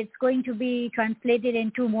 but it's going to be translated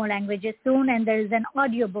in 2 more languages soon, and there is an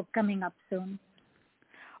audiobook coming up soon.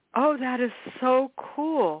 Oh, that is so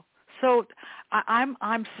cool. So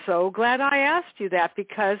I'm so glad I asked you that,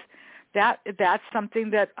 because that's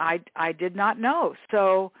something that I did not know.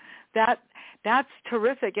 So that's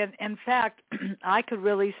terrific. And in fact, I could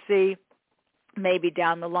really see maybe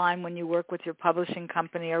down the line when you work with your publishing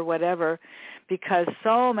company or whatever, because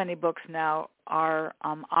so many books now are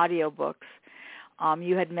audiobooks.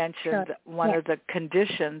 You had mentioned one of the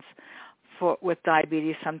conditions with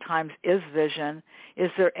diabetes sometimes is vision. Is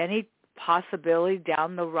there any possibility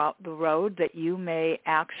down the road that you may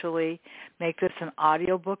actually make this an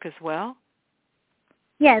audiobook as well?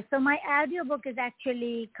 Yes, so my audiobook is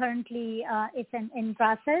actually currently it's in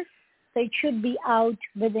process, so it should be out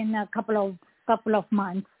within a couple of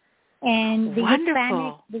months. And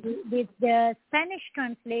the the Spanish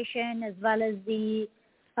translation as well as the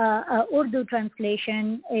Urdu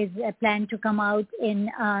translation is planned to come out in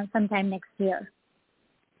sometime next year.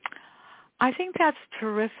 I think that's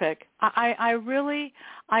terrific. I really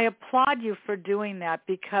applaud you for doing that,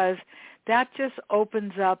 because that just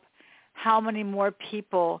opens up how many more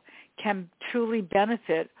people can truly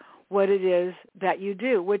benefit what it is that you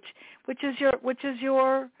do, which is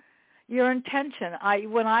your intention.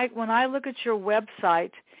 When I look at your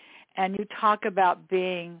website and you talk about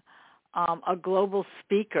being a global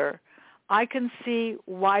speaker, I can see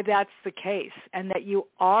why that's the case, and that you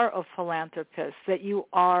are a philanthropist, that you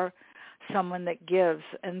are someone that gives.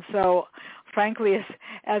 And so, frankly,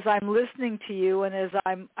 as I'm listening to you and as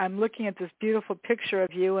I'm looking at this beautiful picture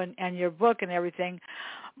of you and your book and everything,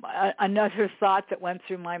 another thought that went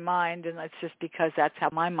through my mind, and it's just because that's how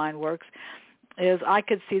my mind works, is I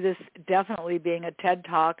could see this definitely being a TED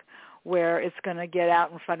Talk where it's going to get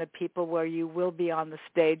out in front of people, where you will be on the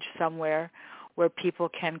stage somewhere where people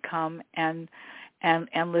can come and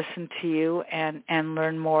listen to you and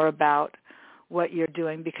learn more about what you're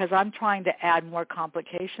doing, because I'm trying to add more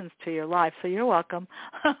complications to your life. So you're welcome.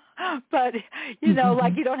 But,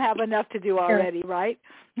 like you don't have enough to do already, right?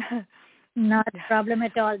 Not a problem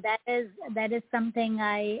at all. That is something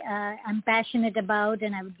I'm passionate about,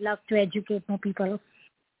 and I would love to educate more people.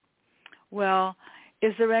 Well,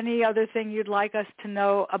 is there any other thing you'd like us to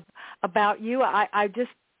know about you? I just,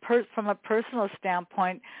 from a personal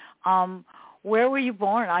standpoint, where were you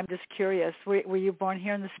born? I'm just curious. Were you born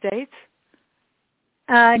here in the States?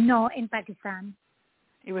 No, in Pakistan.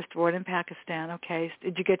 You were born in Pakistan. Okay.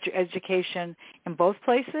 Did you get your education in both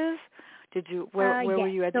places? Did you? Where were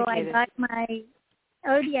you educated? So I got my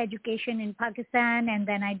early education in Pakistan, and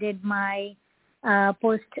then I did my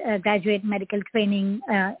postgraduate medical training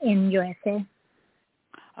in USA.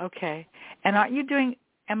 Okay. And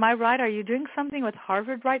am I right? Are you doing something with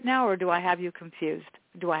Harvard right now, or do I have you confused?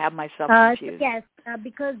 Do I have myself confused? Yes,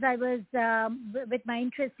 because I was, with my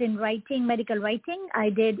interest in medical writing, I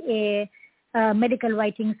did a medical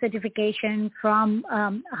writing certification from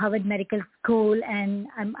Harvard Medical School, and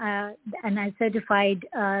I certified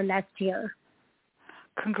last year.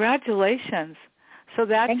 Congratulations! So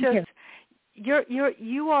that's Thank you.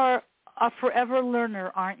 You are a forever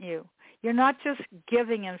learner, aren't you? You're not just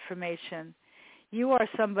giving information. You are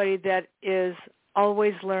somebody that is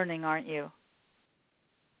always learning, aren't you?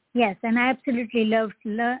 Yes, and I absolutely love to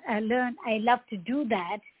learn. I love to do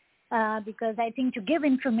that because I think to give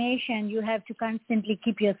information, you have to constantly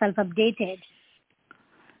keep yourself updated.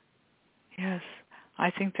 Yes,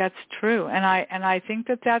 I think that's true, and I think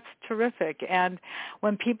that's terrific. And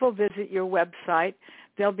when people visit your website,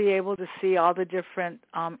 they'll be able to see all the different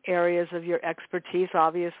areas of your expertise.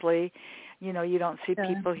 Obviously, you don't see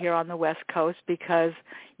people here on the West Coast because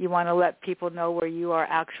you want to let people know where you are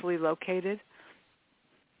actually located.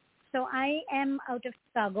 So I am out of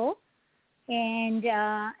Chicago, and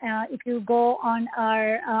if you go on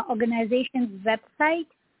our organization's website,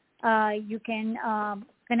 you can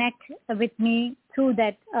connect with me through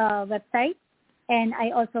that website. And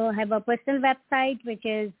I also have a personal website, which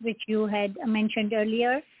you had mentioned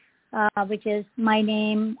earlier, which is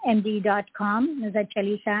mynamemd.com, Nuzhat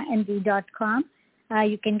Chalisa md.com.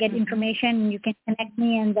 You can get information, you can connect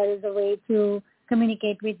me, and there is a way to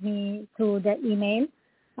communicate with me through the email.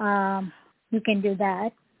 You can do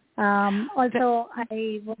that. Also,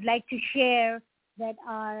 I would like to share that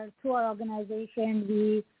through our organization,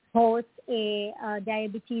 we host a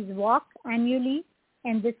diabetes walk annually.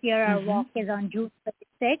 And this year our walk is on June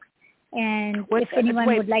 36th. And if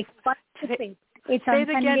anyone would like to participate, it's on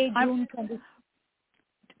Sunday, June 26th.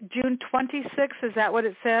 June 26th, is that what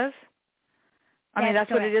it says? I mean, that's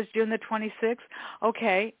correct. what it is, June the 26th?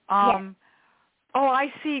 Okay. Yes. Oh,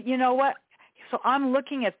 I see. You know what? So I'm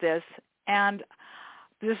looking at this, and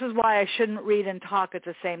this is why I shouldn't read and talk at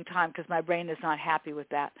the same time, because my brain is not happy with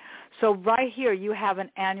that. So right here you have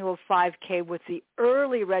an annual 5K with the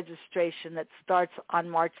early registration that starts on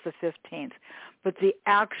March the 15th, but the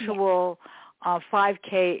actual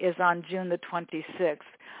 5K is on June the 26th.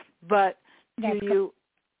 But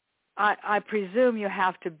I presume you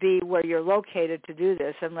have to be where you're located to do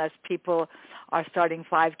this, unless people are starting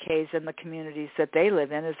 5Ks in the communities that they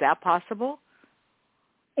live in. Is that possible?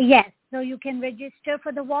 Yes. So you can register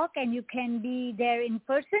for the walk, and you can be there in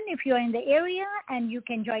person if you're in the area, and you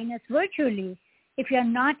can join us virtually if you're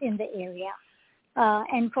not in the area.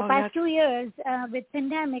 And for past 2 years with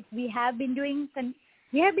pandemic, we have been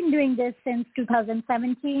doing this since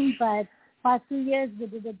 2017. But past 2 years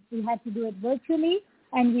we had to do it virtually,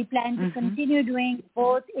 and we plan to continue doing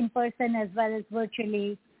both in person as well as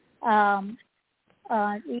virtually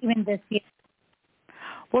even this year.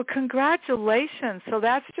 Well, congratulations. So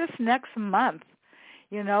that's just next month.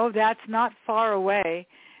 You know, that's not far away.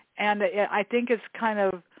 And I think it's kind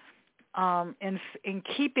of in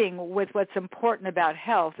keeping with what's important about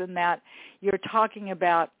health, in that you're talking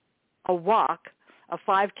about a walk, a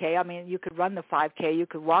 5K. I mean, you could run the 5K, you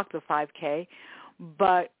could walk the 5K.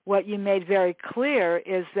 But what you made very clear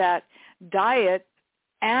is that diet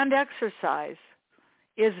and exercise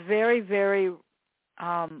is very, very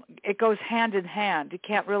it goes hand in hand. You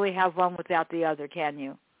can't really have one without the other, can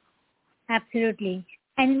you? Absolutely.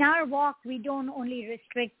 And in our walk, we don't only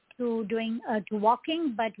restrict to to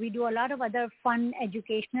walking, but we do a lot of other fun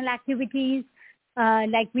educational activities.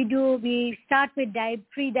 We start with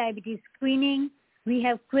pre-diabetes screening. We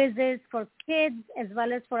have quizzes for kids as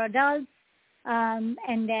well as for adults.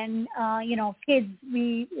 And then, kids,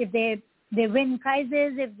 if they win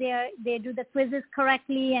prizes if they do the quizzes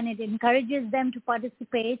correctly, and it encourages them to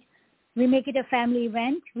participate. We make it a family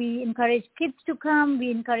event. We encourage kids to come. We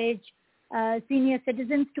encourage senior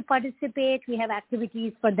citizens to participate. We have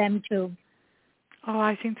activities for them too. Oh,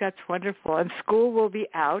 I think that's wonderful. And school will be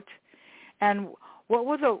out. And what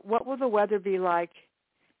will the weather be like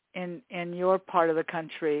in your part of the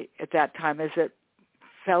country at that time? Is it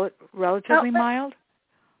relatively mild?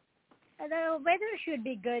 The weather should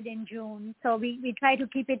be good in June, so we try to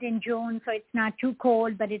keep it in June so it's not too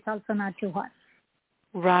cold, but it's also not too hot.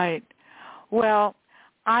 Right. Well,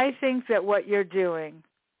 I think that what you're doing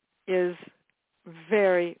is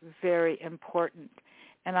very, very important.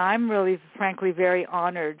 And I'm really, frankly, very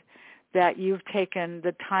honored that you've taken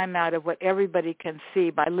the time out of what everybody can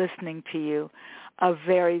see by listening to you, a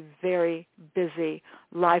very, very busy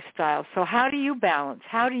lifestyle. So how do you balance?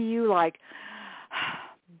 How do you,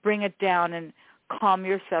 bring it down and calm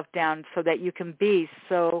yourself down so that you can be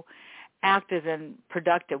so active and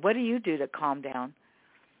productive? What do you do to calm down?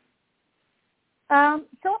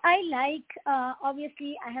 So I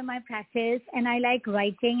obviously I have my practice, and I like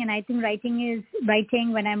writing, and I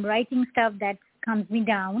think when I'm writing stuff that calms me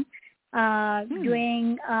down.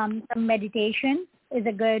 Doing some meditation is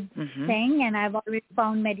a good thing, and I've always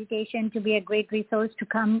found meditation to be a great resource to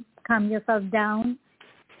calm yourself down.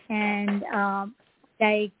 And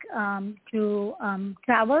to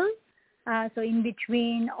travel. So in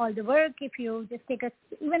between all the work, if you just take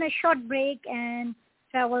even a short break and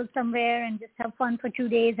travel somewhere and just have fun for 2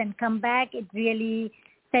 days and come back, it really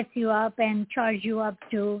sets you up and charges you up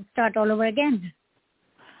to start all over again.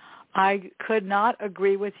 I could not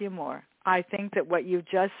agree with you more. I think that what you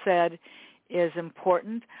just said is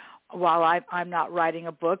important. While I'm not writing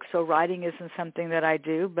a book, so writing isn't something that I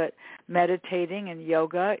do, but meditating and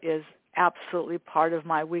yoga is absolutely part of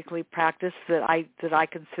my weekly practice that I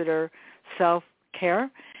consider self-care.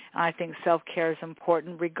 And I think self-care is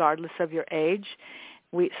important regardless of your age.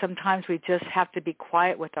 Sometimes we just have to be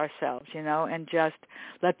quiet with ourselves, and just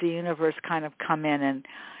let the universe kind of come in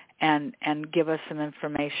and give us some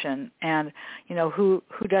information. And who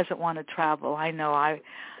doesn't want to travel? I know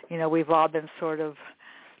we've all been sort of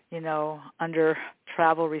under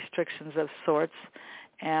travel restrictions of sorts,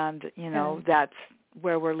 and that's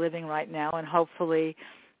where we're living right now. And hopefully,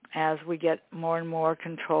 as we get more and more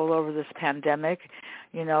control over this pandemic,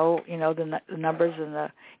 the numbers and the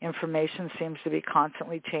information seems to be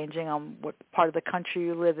constantly changing on what part of the country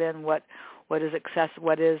you live in, what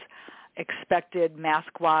is expected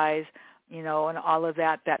mask-wise, and all of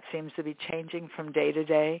that seems to be changing from day to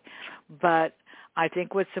day. But I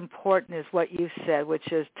think what's important is what you said, which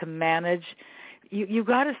is to manage. You've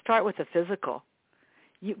got to start with the physical.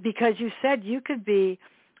 because you said you could be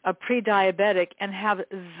a pre-diabetic and have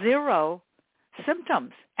zero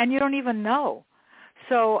symptoms, and you don't even know.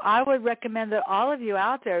 So I would recommend that all of you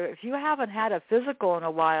out there, if you haven't had a physical in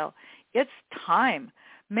a while, it's time.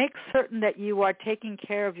 Make certain that you are taking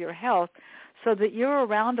care of your health so that you're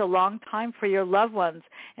around a long time for your loved ones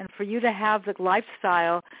and for you to have the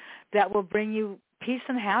lifestyle that will bring you peace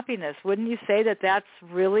and happiness. Wouldn't you say that that's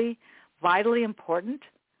really vitally important?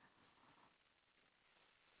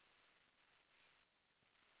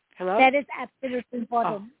 Hello? That is absolutely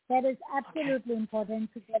important. That is absolutely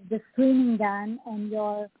important to get the screening done, and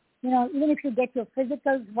even if you get your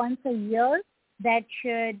physicals once a year, that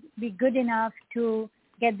should be good enough to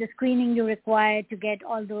get the screening you require to get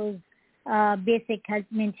all those basic health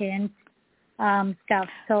maintenance stuff.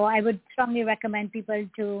 So I would strongly recommend people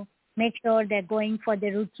to make sure they're going for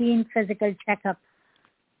the routine physical checkup.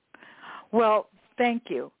 Well, thank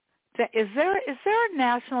you. Is there a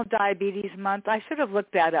National Diabetes Month? I should have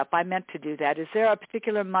looked that up. I meant to do that. Is there a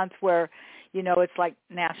particular month where, it's like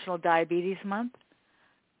National Diabetes Month?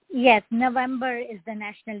 Yes, November is the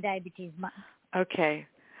National Diabetes Month. Okay.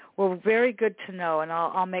 Well, very good to know, and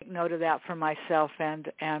I'll make note of that for myself and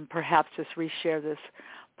perhaps just reshare this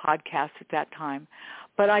podcast at that time.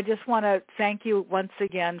 But I just want to thank you once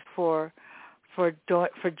again for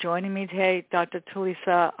joining me today, Dr.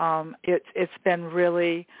 Chalisa. It's been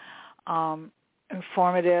really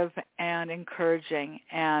informative and encouraging,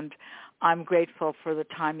 and I'm grateful for the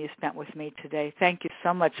time you spent with me today. Thank you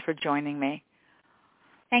so much for joining me.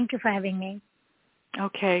 Thank you for having me.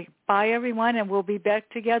 Okay. Bye, everyone, and we'll be back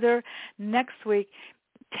together next week.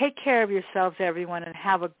 Take care of yourselves, everyone, and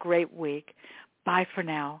have a great week. Bye for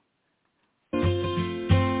now.